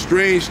against the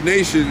strange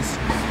nations,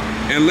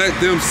 and let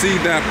them see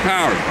thy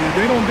power. Yeah,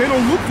 they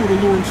don't look for the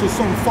Lord until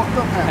something fucked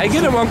up happens. Hey,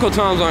 get them Uncle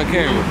Toms on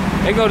camera.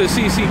 They go to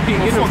CCP.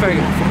 Get them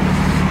faggots.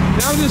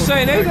 I'm just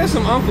saying, they got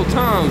some Uncle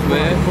Toms,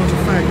 man. Bunch of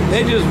faggots.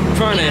 They just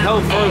trying to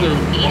help further,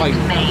 like,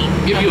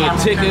 give you a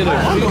ticket or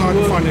I know how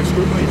to find that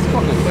script.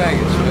 fucking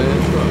faggots, man.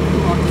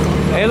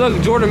 Hey,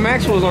 look, Jordan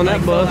Maxwell's on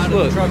that bus.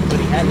 Look.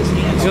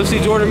 You'll see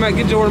Jordan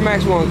Get Jordan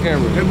Maxwell on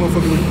camera. That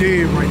motherfucker look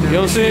dead right now. You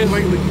know what I'm saying?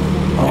 Lately.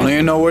 I don't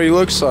even know what he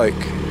looks like.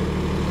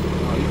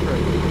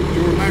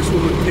 Jordan Maxwell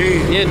look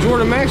dead. Yeah,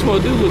 Jordan Maxwell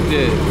do look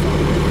dead.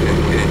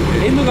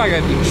 He look like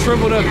a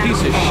shriveled up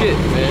piece of shit,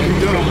 man.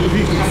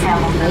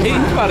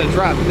 He's about to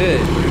drop dead.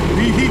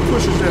 He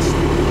pushes that.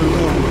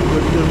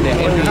 The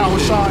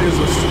Howard Shaw is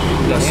a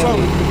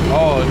subtle.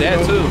 Oh,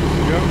 that too.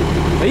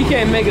 Yeah. But he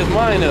can't make his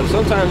mind up.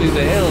 Sometimes he's an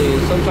alien.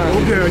 Sometimes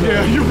he's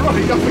Yeah, you're right.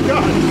 I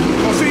forgot.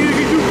 Oh, see, he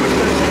do push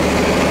that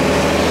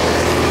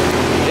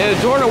shit.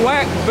 Yeah, Jordan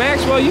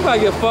Maxwell, you about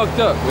to get fucked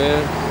up,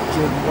 man.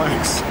 Jordan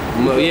Wax.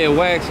 Yeah,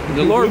 wax.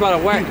 The Lord about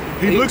to wax.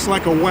 He looks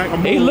like a wax.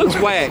 He looks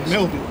wax.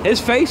 Melted. His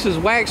face is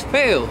wax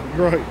pale.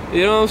 Right.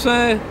 You know what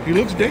I'm saying? He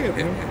looks dead,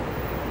 man.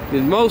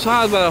 The Most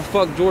High's about to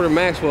fuck Jordan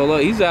Maxwell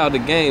up. He's out of the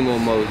game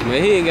almost,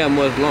 man. He ain't got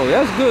much longer.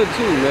 That's good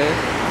too, man.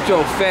 With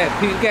your fat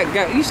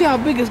piece. You see how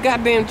big his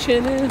goddamn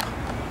chin is?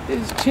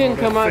 His chin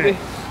come out there.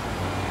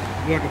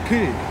 Like a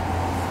pig.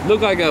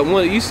 Look like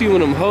one. You see when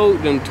them hoes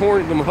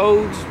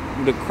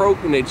the croak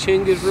and their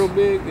chin gets real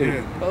big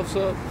and puffs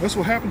up. That's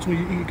what happens when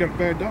you got a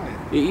bad diet.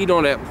 You eat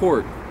on that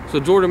pork. So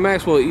Jordan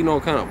Maxwell eating all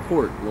kind of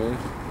pork, man.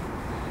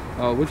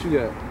 What you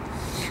got?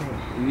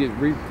 You got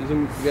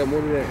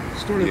more than that?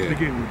 Start at the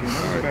beginning again.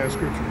 That was a bad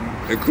scripture,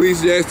 man.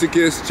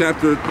 Ecclesiasticus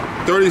chapter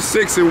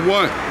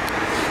 36:1.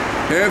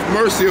 Have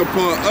mercy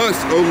upon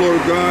us, O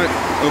Lord God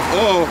of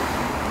all,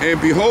 and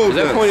behold us.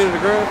 Is that pointing to the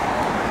ground?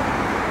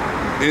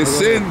 And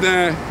send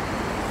thy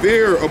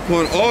fear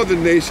upon all the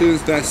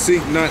nations that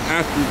seek not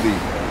after thee.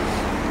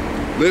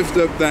 Lift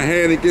up thy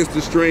hand against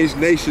the strange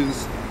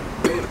nations.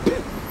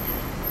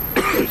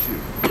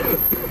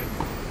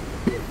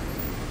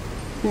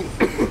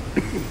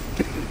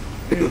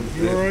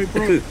 You all right,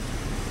 bro? You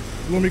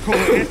want me to call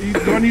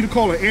do I need to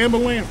call an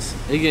ambulance?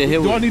 They getting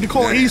hit Do I need to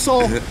call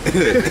Esau? I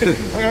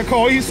gotta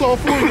call Esau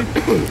for you?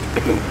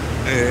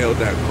 And held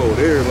that cold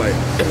air like.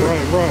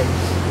 Right.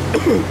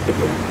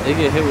 They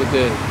get hit with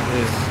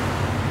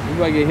that. You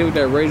might get hit with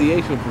that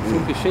radiation from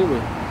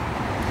Fukushima.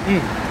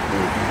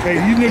 Hey,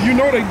 you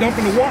know they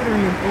dumping the water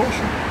in the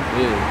ocean.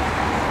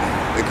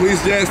 Yeah.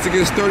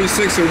 Ecclesiasticus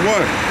 36:1.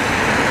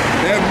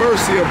 Have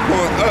mercy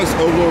upon us,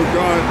 O Lord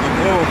God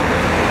of all,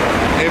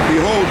 and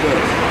behold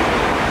us.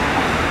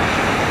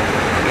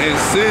 And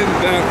send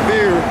thy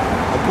fear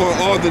upon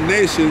all the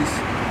nations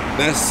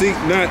that seek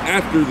not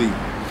after thee.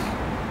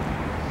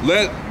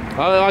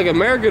 Like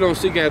America don't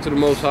seek after the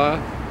Most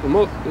High.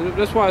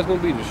 That's why it's going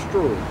to be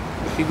destroyed.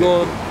 Keep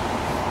going.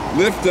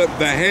 Lift up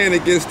thy hand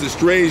against the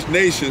strange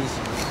nations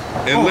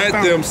and let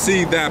them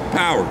see thy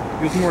power.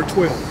 It's more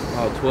 12.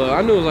 Oh, 12.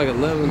 I knew it was like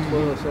 11,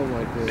 12, something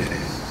like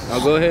that.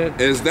 I'll go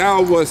ahead. As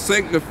thou wast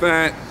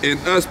sanctified in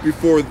us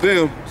before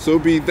them, so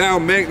be thou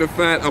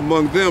magnified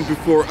among them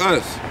before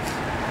us.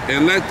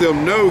 And let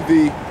them know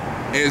thee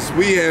as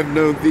we have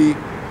known thee,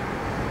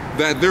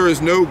 that there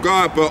is no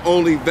God but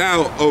only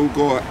thou, O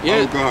God. Yeah,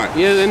 O God.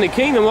 yeah, in the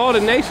kingdom, all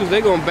the nations,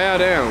 they're going to bow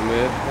down,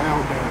 man.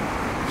 Bow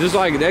down. Just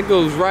like that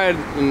goes right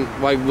in,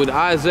 like with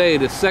Isaiah,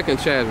 the 2nd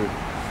chapter.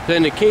 So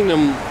in the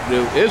kingdom,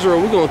 Israel,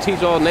 we're going to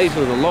teach all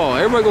nations the law.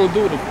 Everybody going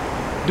to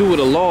do what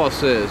the law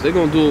says. They're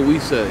going to do what we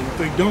say. If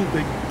they don't,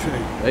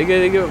 they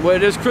get well,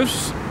 there's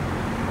scriptures,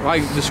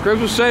 like the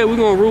scriptures say, we're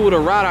going to rule with a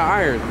rod of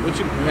iron.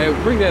 Hey,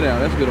 bring that out.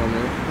 That's good on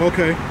there.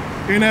 Okay.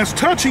 And as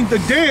touching the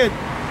dead,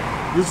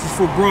 this is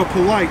for bruh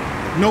polite,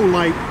 no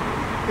light.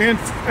 And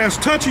as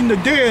touching the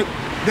dead,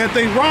 that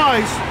they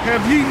rise,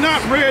 have ye not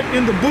read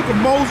in the book of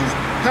Moses,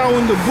 how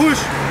in the bush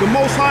the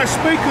Most High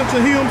spake unto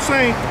him,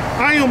 saying,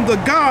 I am the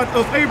God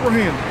of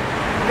Abraham,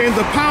 and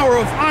the power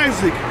of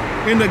Isaac,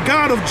 and the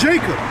God of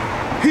Jacob.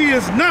 He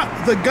is not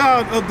the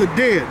God of the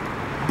dead,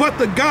 but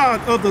the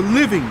God of the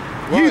living.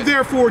 Right. Ye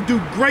therefore do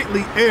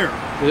greatly err.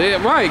 Yeah,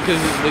 right,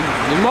 because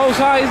the Most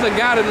High is the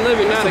God of the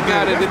living, not the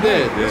God of the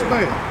dead. That's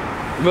bad.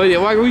 But yeah,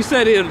 like we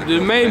said, the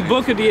main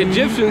book of the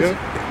Egyptians,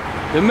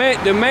 the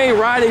main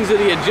writings of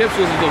the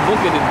Egyptians is the book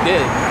of the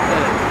dead.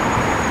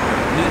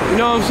 You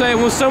know what I'm saying?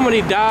 When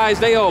somebody dies,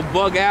 they all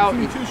bug out.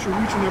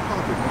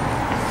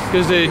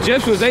 Because the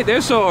Egyptians,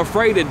 they're so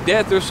afraid of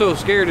death, they're so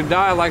scared to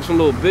die like some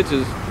little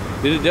bitches.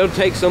 They'll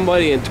take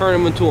somebody and turn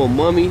them into a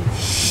mummy.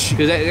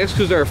 Because that's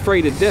because they're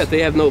afraid of death.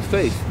 They have no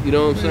faith. You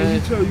know what I'm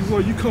saying? I tell you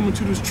what, you come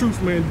into this truth,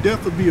 man,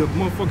 death would be a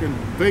motherfucking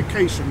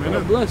vacation, man.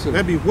 A blessing.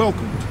 That'd be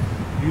welcomed.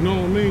 You know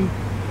what I mean?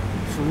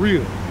 For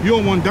real. You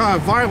don't want to die a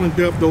violent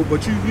death though,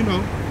 but you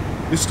know,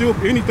 it's still,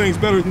 anything's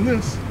better than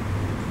this.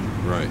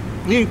 Right.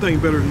 Anything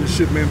better than this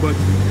shit, man. But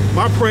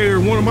my prayer,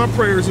 one of my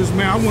prayers is,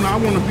 man, I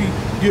want to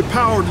get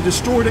power to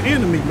destroy the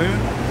enemy, man.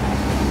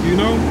 You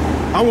know?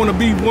 I want to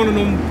be one of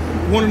them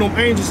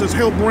angels that's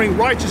helped bring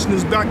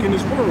righteousness back in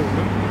this world,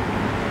 man.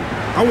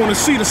 I want to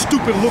see the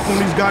stupid look on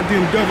these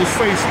goddamn devils'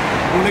 face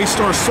when they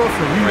start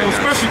suffering, you know,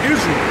 especially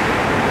Israel.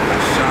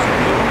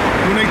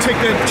 When they take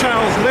that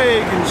child's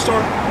leg and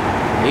start,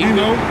 you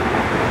know,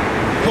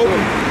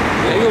 hoping.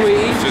 They gonna be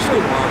eating just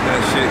gonna bomb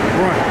that shit.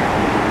 Right.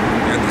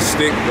 Got the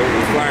stick, go to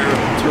the fire,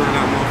 turn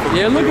that motherfucker.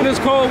 Yeah, look at this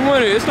cold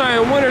winter. It's not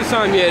even winter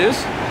time yet.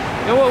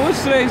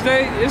 What's today's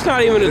date? It's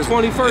not even the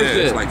 21st yet.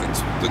 It's like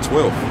the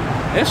 12th.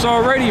 It's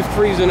already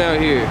freezing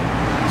out here.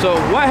 So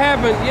what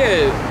happened?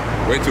 Yeah.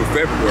 Wait till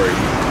February.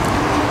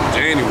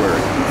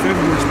 January.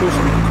 February's supposed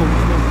to be the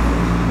coldest month.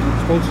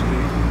 It's supposed to be.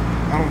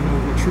 I don't know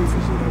what truth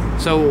is in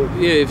it. So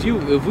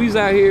yeah, if we's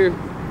out here,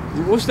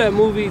 what's that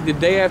movie, The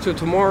Day After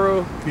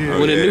Tomorrow? Yeah.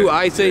 When the new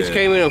ice age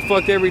came in and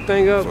fucked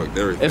everything up.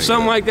 If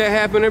something like that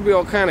happened, there'd be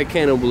all kind of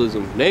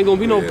cannibalism. There ain't gonna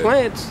be no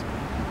plants.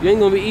 You ain't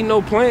gonna be eating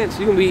no plants.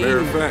 You're gonna be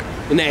eating. Fact.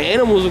 And the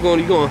animals you're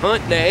gonna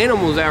hunt the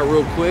animals out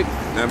real quick.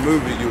 That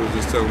movie you was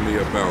just telling me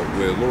about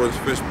with Lawrence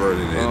Fishburne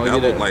in it, that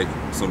looked like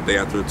some Day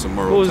After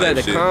Tomorrow. What was type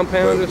that, The shit,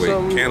 Compound but or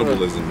something? With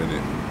cannibalism in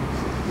it.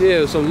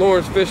 Yeah, some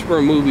Lawrence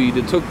Fishburne movie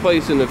that took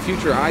place in the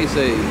future ice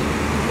age.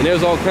 And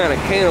there's all kind of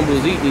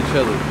cannibals eating each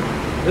other.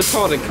 It's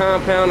called The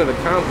Compound or The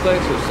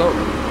Complex or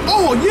something.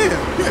 Oh, yeah.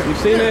 You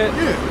seen that?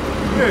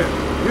 Yeah.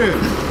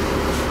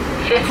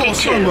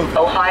 52,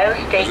 Ohio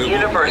State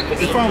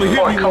University,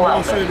 Fort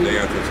Columbus. Day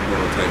After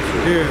Tomorrow type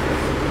shit. Yeah.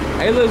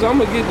 Hey, listen, I'm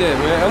gonna get that,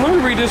 man. Let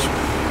me read this.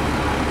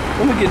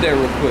 Let me get that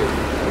real quick.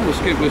 I'm gonna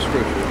skip this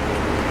scripture.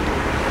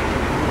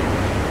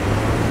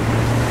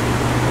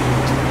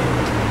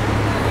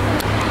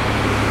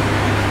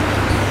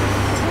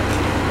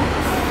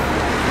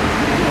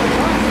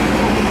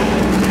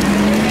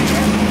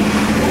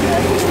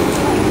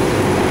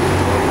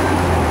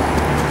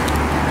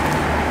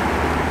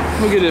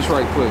 Let me get this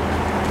right quick.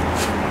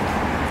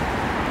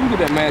 Let me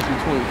get that Matthew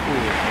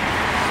 24.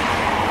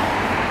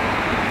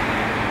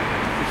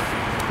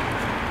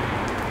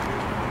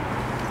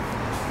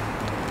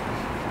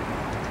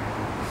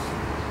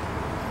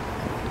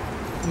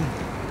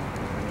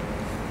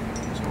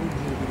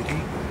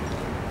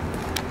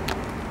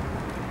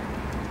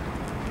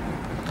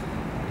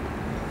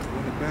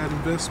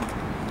 right investment.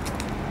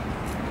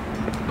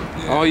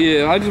 Oh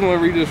yeah, I just want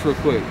to read this real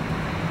quick.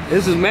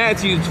 This is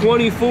Matthew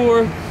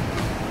 24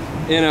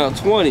 and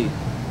 20.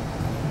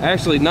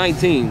 Actually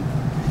 19.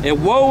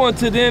 And woe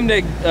unto them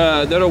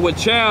that are with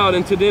child,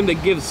 and to them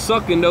that give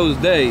suck in those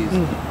days.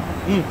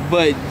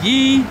 But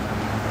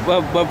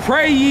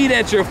pray ye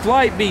that your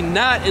flight be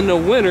not in the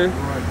winter,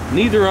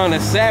 neither on a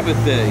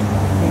Sabbath day.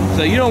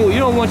 So you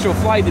don't want your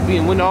flight to be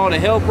in when all the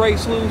hell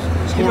breaks loose.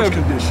 It's harsh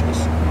conditions.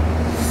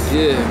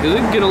 Yeah, because it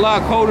can get a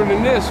lot colder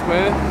than this,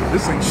 man.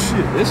 This ain't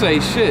shit. This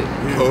ain't shit.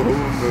 Yeah. Oh,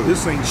 no.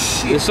 This ain't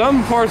shit. In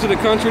some parts of the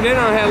country, they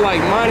don't have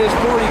like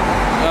 -40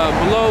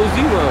 below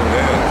zero.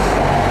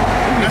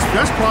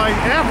 That's probably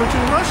average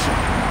in Russia.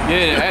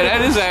 Yeah,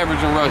 that is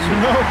average in Russia.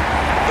 You know?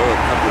 Throw a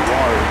cup of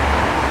water.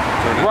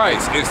 Turn it Right.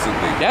 ice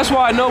instantly. That's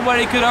why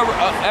nobody could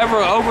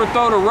ever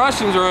overthrow the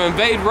Russians or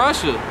invade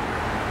Russia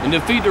and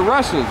defeat the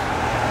Russians.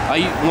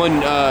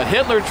 When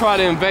Hitler tried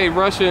to invade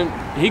Russia,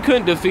 he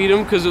couldn't defeat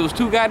him because it was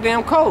too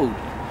goddamn cold.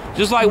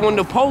 Just like when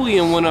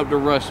Napoleon went up to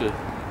Russia.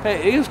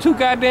 Hey, it was too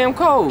goddamn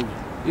cold.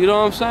 You know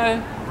what I'm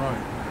saying?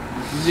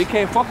 Right. You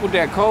can't fuck with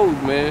that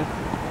cold, man.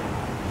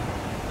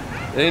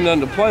 There ain't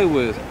nothing to play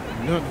with.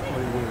 Nothing to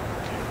play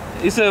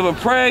with. He said, but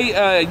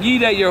pray ye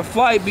that your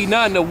flight be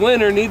not in the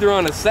winter, neither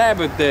on a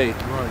Sabbath day.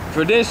 Right.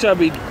 For then shall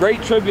be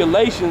great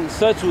tribulation,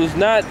 such was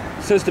not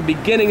since the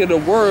beginning of the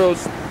world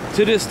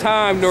to this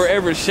time, nor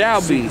ever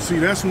shall be. See,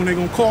 that's when they're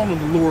gonna call on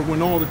the Lord,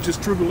 when all the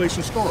just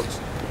tribulation starts.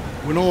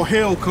 When all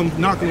hell comes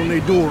knocking on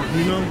their door,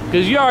 you know?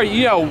 Because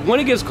when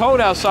it gets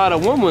cold outside, a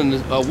woman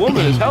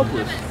is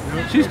helpless.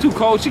 She's too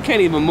cold, she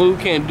can't even move,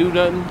 can't do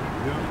nothing.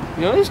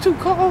 You know, it's too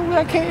cold,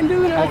 I can't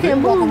do it, I They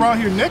can't walk move. around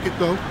here naked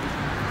though.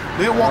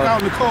 They'll walk out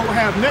in the cold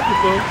half naked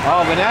though.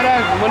 Oh, but now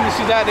that when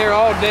she's out there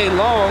all day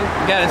long,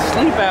 gotta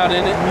sleep out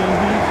in it.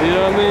 You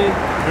know what I mean?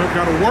 They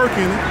gotta work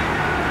in it.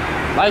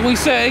 Like we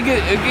said, it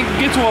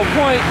get to a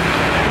point,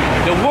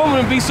 the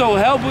woman be so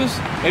helpless,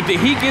 if the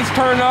heat gets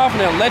turned off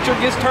and the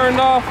electric gets turned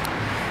off,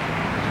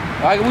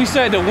 like we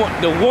said,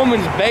 the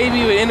woman's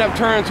baby would end up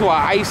turning to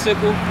an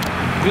icicle.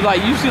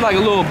 You see like a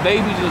little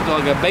baby, just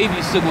like a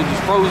baby sickle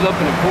just froze up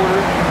in a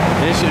corner,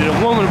 and the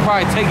woman would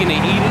probably take it and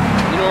eat it,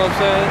 you know what I'm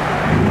saying?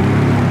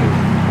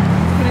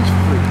 But it's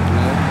free,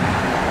 man.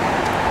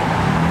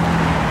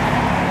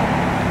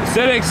 It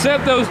said,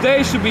 except those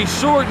days should be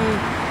shortened,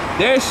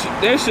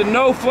 there should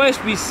no flesh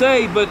be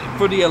saved, but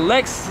for the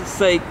elect's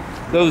sake,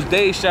 those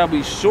days shall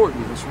be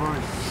shortened. That's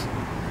right.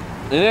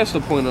 And that's the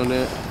point on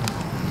that.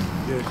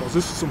 Yeah, because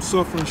this is some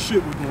suffering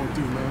shit we're going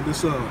through, man.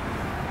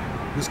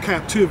 This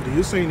captivity,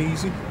 this ain't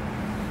easy.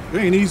 It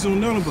ain't easy on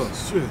none of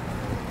us, shit.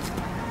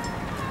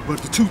 But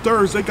the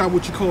 2/3, they got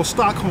what you call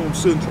Stockholm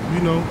syndrome,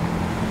 you know.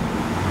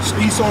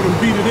 Esau done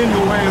beat it in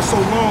your ass so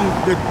long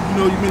that, you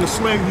know, you've been a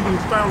slave, you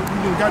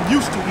done got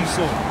used to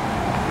Esau.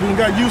 You done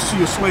got used to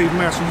your slave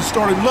master. You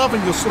started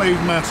loving your slave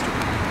master.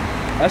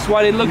 That's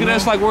why they look at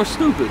us like we're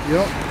stupid.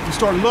 Yep. You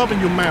start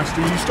loving your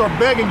master. You start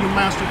begging your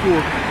master for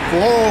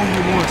all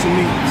your wants and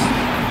needs.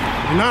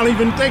 And not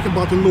even think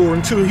about the Lord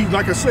until he,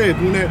 like I said,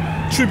 when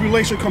that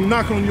tribulation come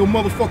knocking on your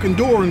motherfucking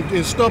door and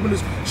shoving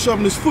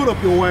his foot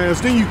up your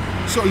ass, then you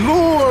say,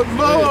 Lord,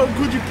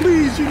 could you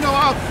please, you know,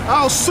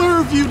 I'll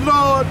serve you,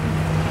 Lord.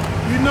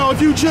 You know,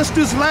 if you just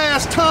this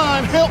last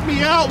time, help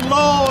me out,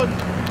 Lord.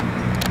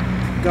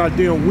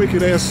 Goddamn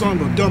wicked ass son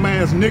of dumb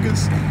ass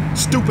niggas,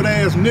 stupid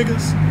ass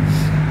niggas.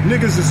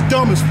 Niggas is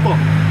dumb as fuck.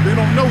 They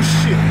don't know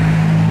shit.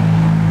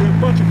 They're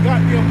a bunch of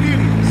goddamn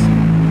idiots.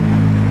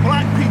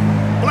 Black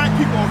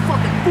people are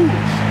fucking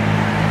foolish.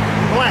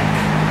 Black.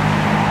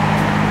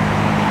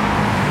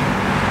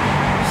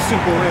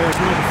 Simple ass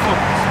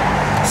motherfuckers.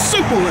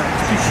 Simple ass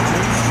people,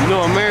 man. You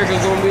know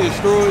America's gonna be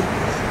destroyed?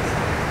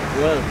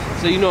 What?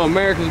 So you know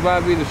America's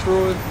about to be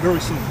destroyed? Very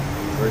soon.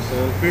 Very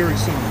soon? Very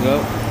soon.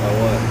 Yep. By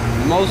what?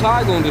 The Most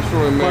High gonna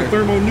destroy By America.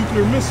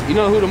 thermonuclear missile. You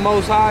know who the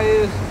Most High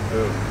is?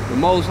 Who? The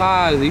Most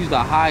High, he's the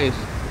highest.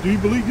 Do you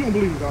believe? You don't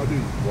believe in God, do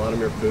you?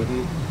 Vladimir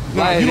Putin?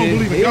 No, you don't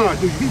believe in He- God,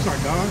 do you? He's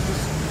not God.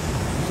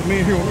 He's a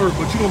man here on earth,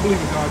 but you don't believe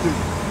in God, do you?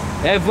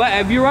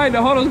 If you're right,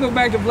 hold on, let's go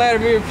back to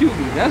Vladimir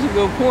Putin. That's a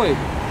good point.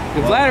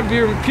 If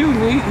Vladimir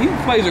Putin, he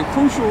plays a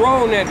crucial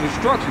role in that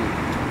destruction.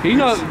 You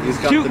know, He's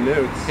got the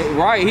nukes.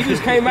 Right, he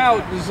just came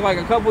out just like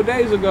a couple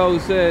days ago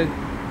and said,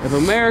 if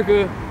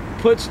America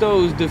puts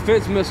those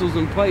defense missiles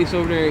in place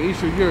over there in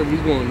Eastern Europe,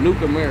 he's going to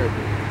nuke America.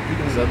 He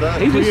said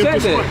that? He just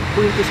said that.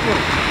 Preemptive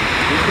strike.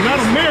 Not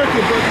America,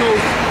 but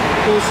those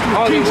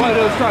Oh, they strategic. want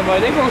those strike, but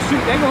they gonna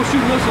shoot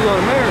missiles on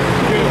America.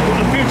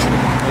 Yeah, eventually.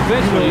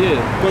 Eventually, You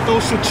know, yeah. But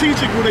those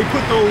strategic, where they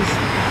put those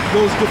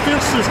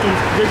defense systems,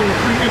 they're gonna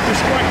preemptive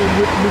strike them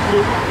with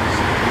nuclear weapons.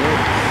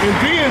 And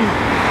then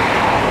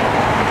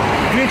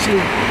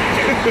eventually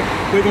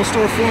they're gonna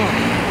start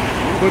flying.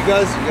 But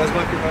guys, you guys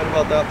might be right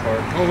about that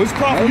part. Oh, it's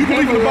prophet. You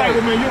believe in the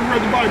Bible, man. You ever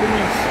read the Bible,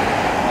 man?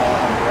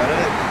 I've read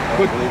it. I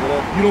But don't believe in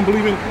it. you don't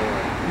believe in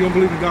you don't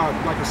believe in God,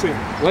 like I said.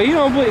 Well, you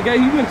don't believe,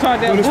 you've been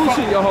taught that But it's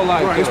bullshit your whole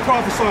life. Right, it's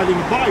prophesied in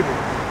the Bible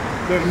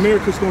that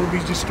America's gonna be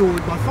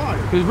destroyed by fire.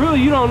 Because really,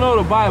 you don't know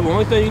the Bible.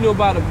 Only thing you know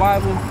about the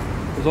Bible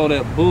was all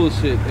that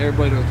bullshit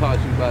everybody done taught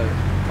you about it.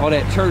 All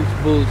that church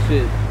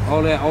bullshit,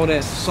 all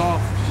that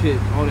soft shit,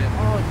 all that,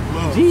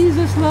 Love.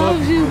 Jesus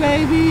loves you,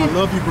 baby. I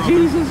love you, brother.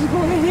 Jesus is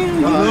gonna heal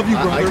you. I love you,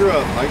 brother. I grew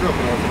up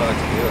an Orthodox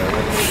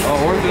Jew.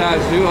 Oh, Orthodox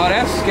Jew. Oh,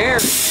 that's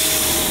scary.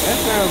 That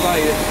sounds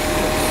like it.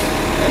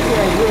 That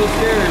sounds real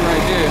scary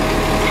right there.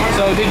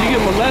 So did you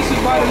get molested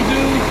by them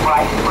Jews?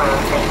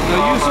 So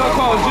you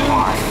so-called Jew?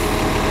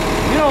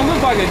 You don't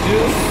look like a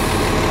Jew.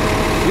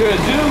 You're a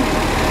Jew?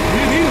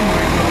 You need a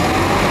mic, though.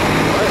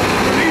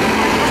 You need a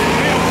mic.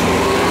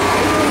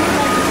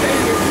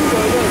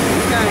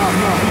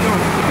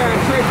 You kind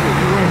of tricky.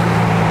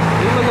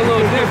 You look a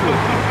little different.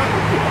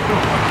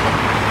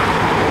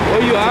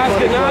 What, you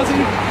Ashkenazi?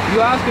 You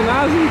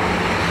Ashkenazi?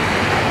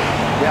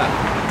 Yeah.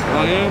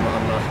 Oh, yeah?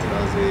 I'm not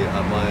Ashkenazi.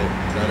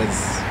 That is...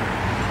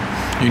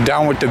 You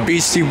down with the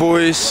Beastie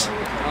Boys?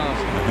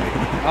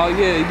 Oh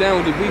yeah, you down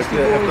with the Beastie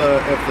Boys?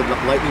 If the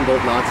lightning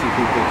bolt Nazi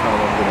people come,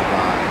 I'm gonna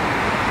die.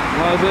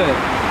 Why is that?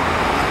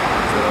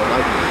 So I don't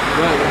like it.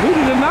 But who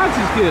did the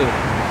Nazis kill?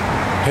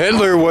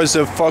 Hitler was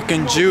a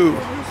fucking Jew.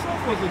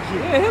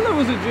 Yeah, Hitler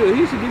was a Jew.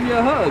 He should give you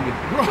a hug.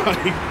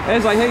 Right.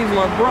 It's like, hey, he's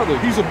my brother.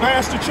 He's a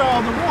bastard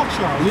child of the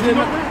Rothschilds.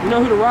 You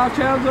know who the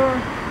Rothschilds are?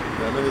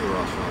 Yeah, I know who the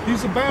Rothschilds.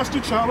 He's a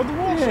bastard child of the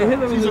Rothschilds. Yeah,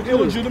 Hitler was He's a an Jew.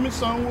 illegitimate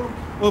son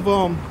of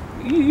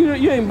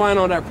You ain't buying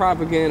all that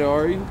propaganda,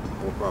 are you?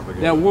 What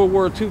propaganda? That World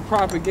War II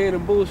propaganda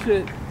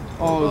bullshit.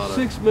 Oh, about it?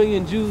 6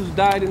 million Jews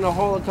died in the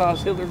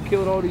Holocaust. Hitler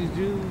killed all these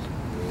Jews.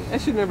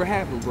 That shit never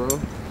happened, bro.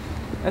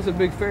 That's a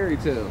big fairy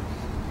tale.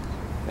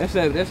 That's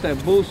that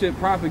bullshit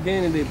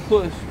propaganda they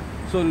push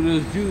so that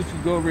those Jews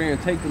could go over there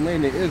and take the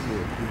land of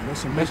Israel.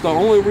 That's the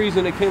only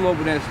reason they came up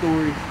with that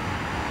story.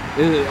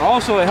 It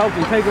also helped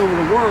them take over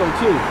the world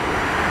too.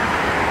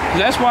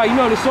 That's why, you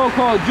know, the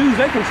so-called Jews,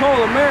 they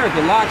control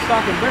America, lock,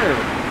 stock, and barrel.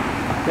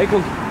 They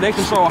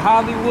control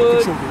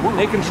Hollywood,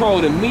 they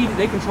control the media,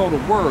 they control the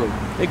world.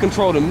 They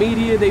control the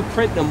media, they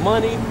print the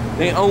money,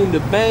 they own the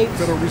banks.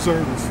 Federal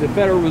Reserve. The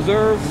Federal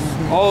Reserve,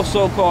 all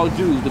so-called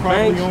Jews. The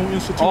Privately owned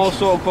banks, institutions. all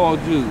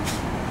so-called Jews.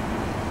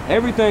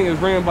 Everything is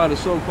ran by the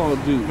so-called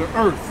Jews. The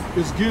earth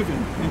is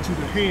given into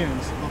the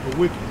hands of the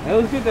wicked. Hey,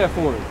 let's get that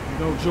for him. You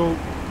know, Job.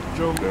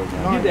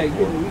 Get that,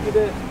 we get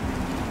that.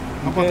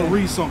 I'm about to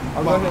read something.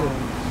 I'll go about ahead.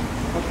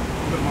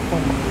 my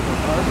phone.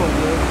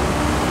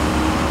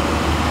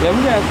 Yeah,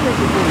 we got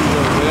scripture for you,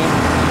 man.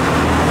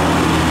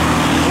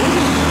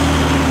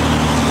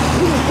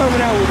 We just coming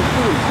out with the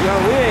truth. You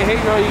know, we ain't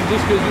hating on you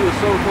just because you a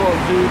so-called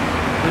Jew.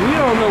 And we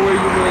don't know where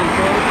you really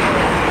from.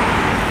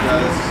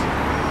 Guys,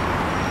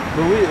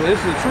 But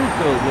it's the truth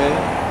though,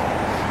 man.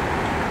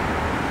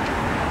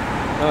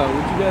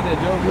 What you got that,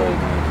 Joe?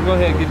 Go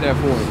ahead and get that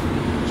for him.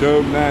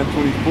 Job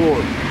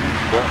 9:24.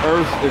 The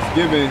earth is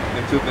given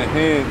into the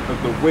hand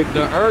of the wicked.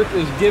 The earth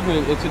is given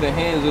into the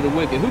hands of the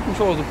wicked. Who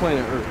controls the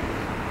planet Earth?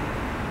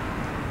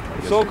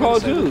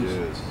 So-called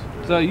Jews.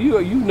 So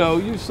you know,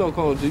 you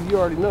so-called Jew. You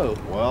already know.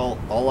 Well,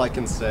 all I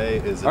can say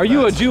is, Are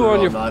you a Jew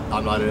on your?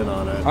 I'm not in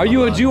on it. Are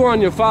you a Jew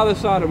on your father's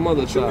side or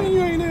mother's What you mean side?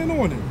 you ain't in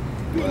on it?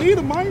 You need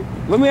a mic.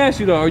 Let me ask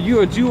you though. Are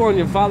you a Jew on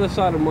your father's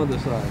side or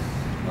mother's side?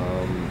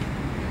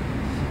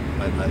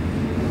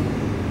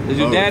 Is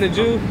your dad a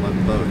Jew?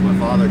 Both. My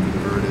father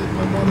converted.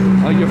 My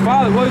mother. Oh, your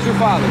father? What is your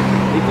father?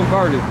 He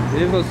converted.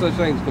 There's no such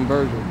thing as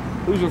conversion.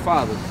 Who's your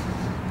father?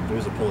 He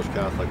was a Polish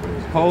Catholic when he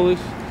was a kid. Polish?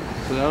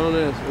 So I don't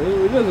know.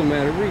 It doesn't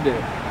matter. Read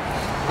that.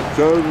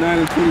 Job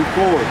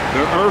 9:24.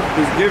 The earth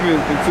is given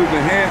into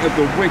the hand of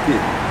the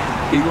wicked.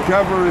 He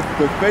covereth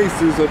the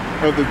faces of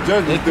the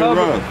judges It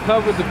thereof.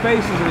 covered the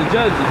faces of the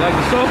judges. Like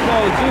the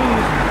so-called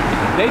Jews,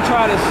 they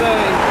try to say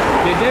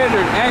that they're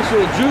the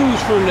actual Jews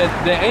from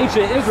the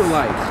ancient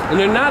Israelites. And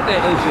they're not the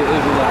ancient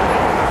Israelites.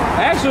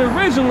 Actually,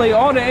 originally,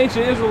 all the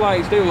ancient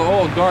Israelites, they were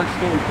all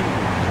dark-skinned people.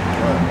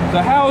 So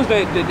how is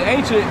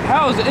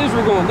how is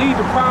Israel going to leave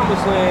the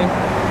promised land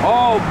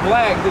all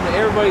black, then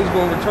everybody's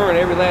going to return,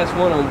 every last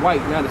one on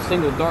white, not a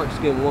single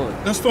dark-skinned one?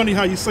 That's funny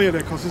how you say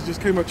that, because it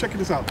just came up. Check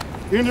this out.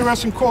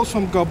 Interesting quotes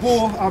from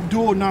Gabor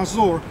Abdul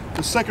Nasser,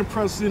 the second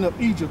president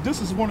of Egypt.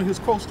 This is one of his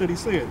quotes that he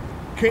said.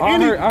 I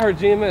heard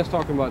GMS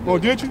talking about this. Oh,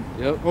 did you?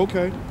 Yep.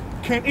 Okay.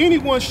 Can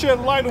anyone shed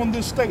light on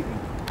this statement?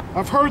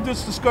 I've heard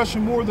this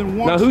discussion more than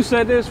once. Now, who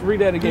said this? Read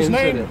that again.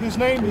 His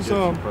name is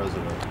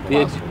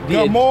President.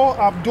 Gabor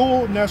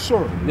Abdul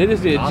Nasser. It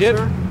is the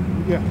Egyptian.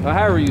 Yeah. Or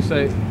however you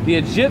say it. The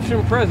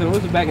Egyptian president.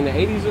 Was it back in the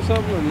 80s or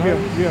something? Or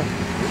 90s? Yeah.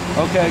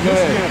 Okay, go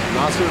ahead.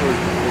 Nasser was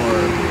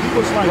before. He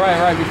was like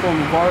Right, before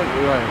Mubarak.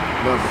 Right.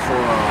 No,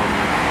 before the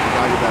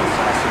guy who got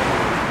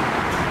assassinated.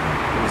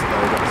 He was the guy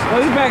who got assassinated.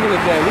 Oh, he's back in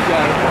the day. We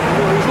got it.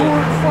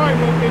 George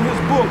Friedman, in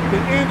his book,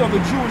 The End of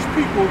the Jewish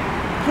People,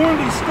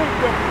 pointedly state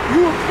that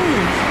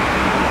Europeans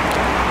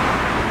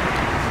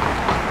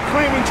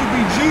claiming to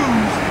be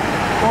Jews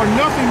are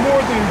nothing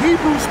more than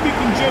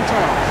Hebrew-speaking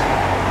Gentiles.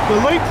 The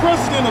late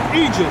president of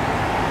Egypt,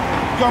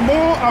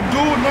 Gamal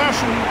Abdul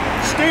Nasser,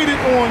 stated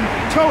on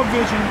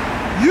television,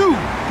 "You,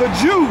 the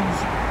Jews,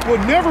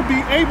 would never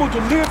be able to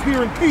live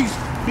here in peace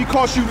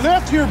because you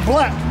left here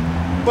black,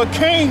 but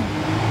came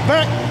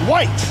back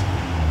white.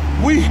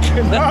 We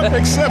cannot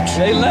accept you.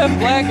 They left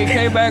black and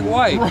came back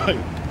white. Right.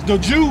 The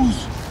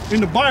Jews in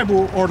the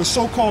Bible are the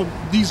so-called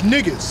these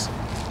niggas,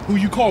 who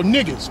you call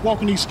niggas,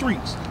 walking these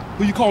streets,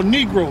 who you call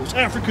Negroes,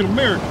 African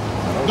American.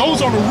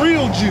 Those are the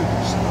real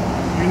Jews,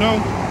 you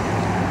know?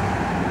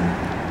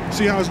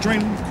 See how it's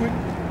draining quick?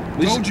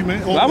 Told you,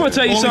 man. I'm gonna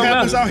tell you something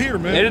else. Out here,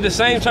 man. And at the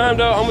same time,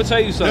 though, I'm gonna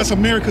tell you something. That's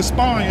America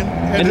spying.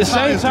 At the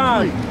same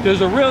time, because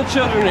the real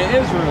children of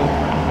Israel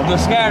have been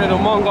scattered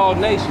among all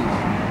nations.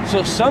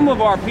 So some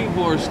of our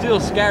people are still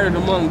scattered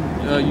among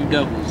you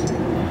devils.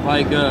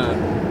 Like,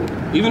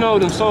 even though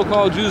them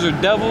so-called Jews are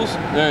devils,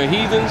 they're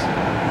heathens,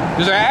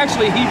 because they're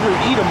actually Hebrew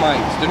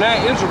Edomites. They're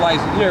not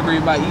Israelites. You never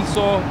hear about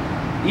Esau.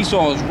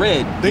 Esau is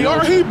red. They are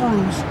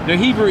Hebrews. They're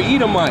Hebrew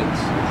Edomites.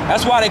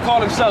 That's why they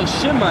call themselves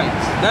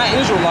Shemites, not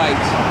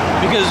Israelites.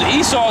 Because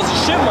Esau is a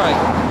Shemite.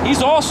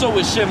 He's also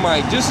a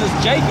Shemite, just as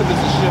Jacob is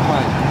a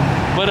Shemite.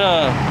 But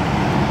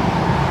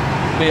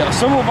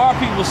some of our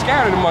people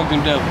scattered among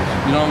them devils.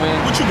 You know what I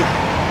mean? What you got?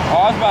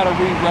 Oh, I was about to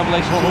read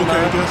Revelation 1. Okay,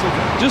 that's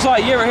okay. Just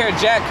like you ever hear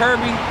Jack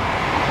Kirby?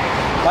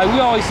 Like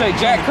we always say,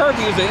 Jack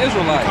Kirby is an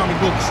Israelite.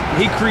 Comic books.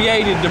 He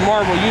created the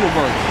Marvel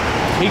Universe.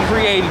 He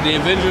created the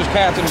Avengers,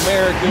 Captain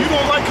America. You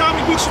don't like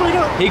comic books straight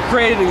up? He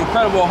created the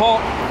Incredible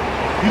Hulk.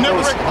 You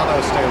never read? I thought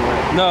that was Stan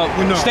Lee.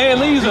 No, Stan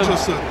Lee's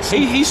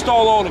he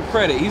stole all the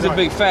credit. He's a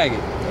big faggot.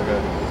 Okay.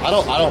 I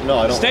don't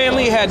know. Stan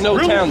Lee had no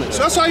talent.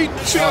 So that's how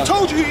I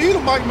told you he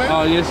Edomite, man.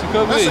 Oh, yes, he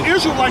could be. That's an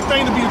Israelite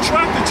thing to be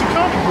attracted to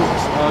comic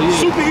books. Oh, yeah.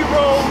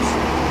 Superheroes,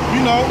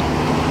 you know.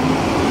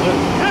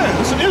 Yeah,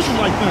 it's an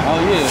Israelite thing. Oh,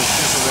 yeah.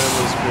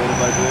 Superman was created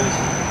by Jews.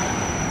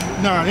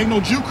 Nah, ain't no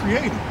Jew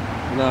created.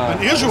 Nah.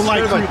 An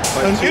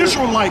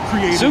Israelite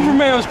created.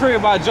 Superman was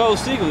created by Joe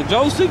Siegel.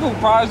 Joe Siegel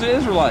probably is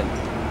an Israelite.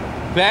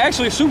 But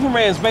actually,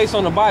 Superman's based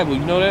on the Bible.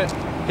 You know that?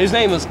 His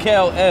name is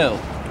Kal-El.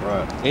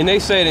 Right. And they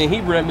said in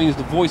Hebrew that means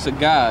the voice of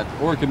God,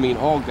 or it could mean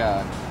all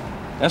God.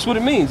 That's what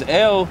it means.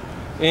 El.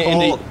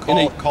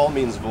 Call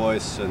means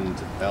voice, and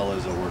El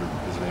is a word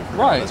is a name for God.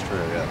 Right. That's true.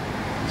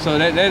 Yeah. So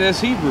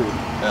that's Hebrew.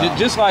 Yeah.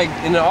 Just like,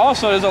 and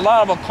also there's a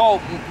lot of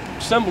occult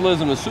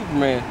symbolism in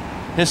Superman.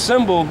 His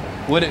symbol,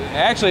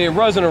 it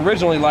wasn't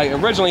originally like,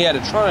 originally he had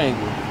a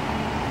triangle.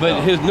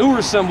 But his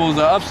newer symbol is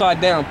an upside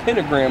down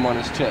pentagram on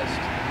his chest.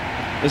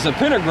 It's a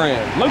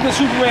pentagram. Look at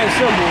Superman's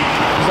symbol.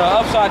 It's an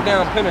upside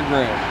down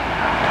pentagram.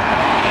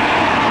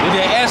 With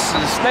the S,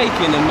 the snake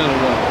in the middle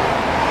of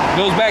it.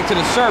 Goes back to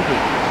the serpent.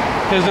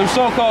 Because them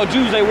so-called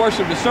Jews, they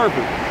worship the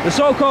serpent. The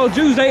so-called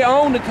Jews, they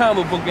own the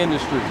comic book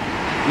industry.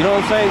 You know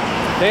what I'm saying?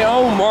 They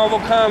own Marvel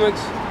Comics.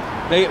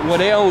 They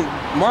own,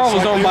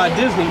 Marvel's owned by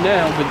Disney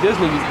now, but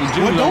Disney, the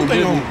Jews own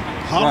Disney. Own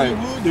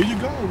Hollywood, there you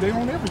go. They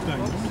own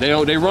everything. They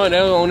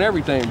own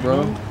everything,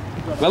 bro.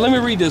 But let me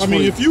read this. I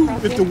mean, if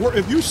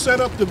you set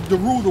up to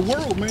rule the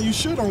world, man, you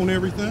should own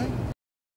everything.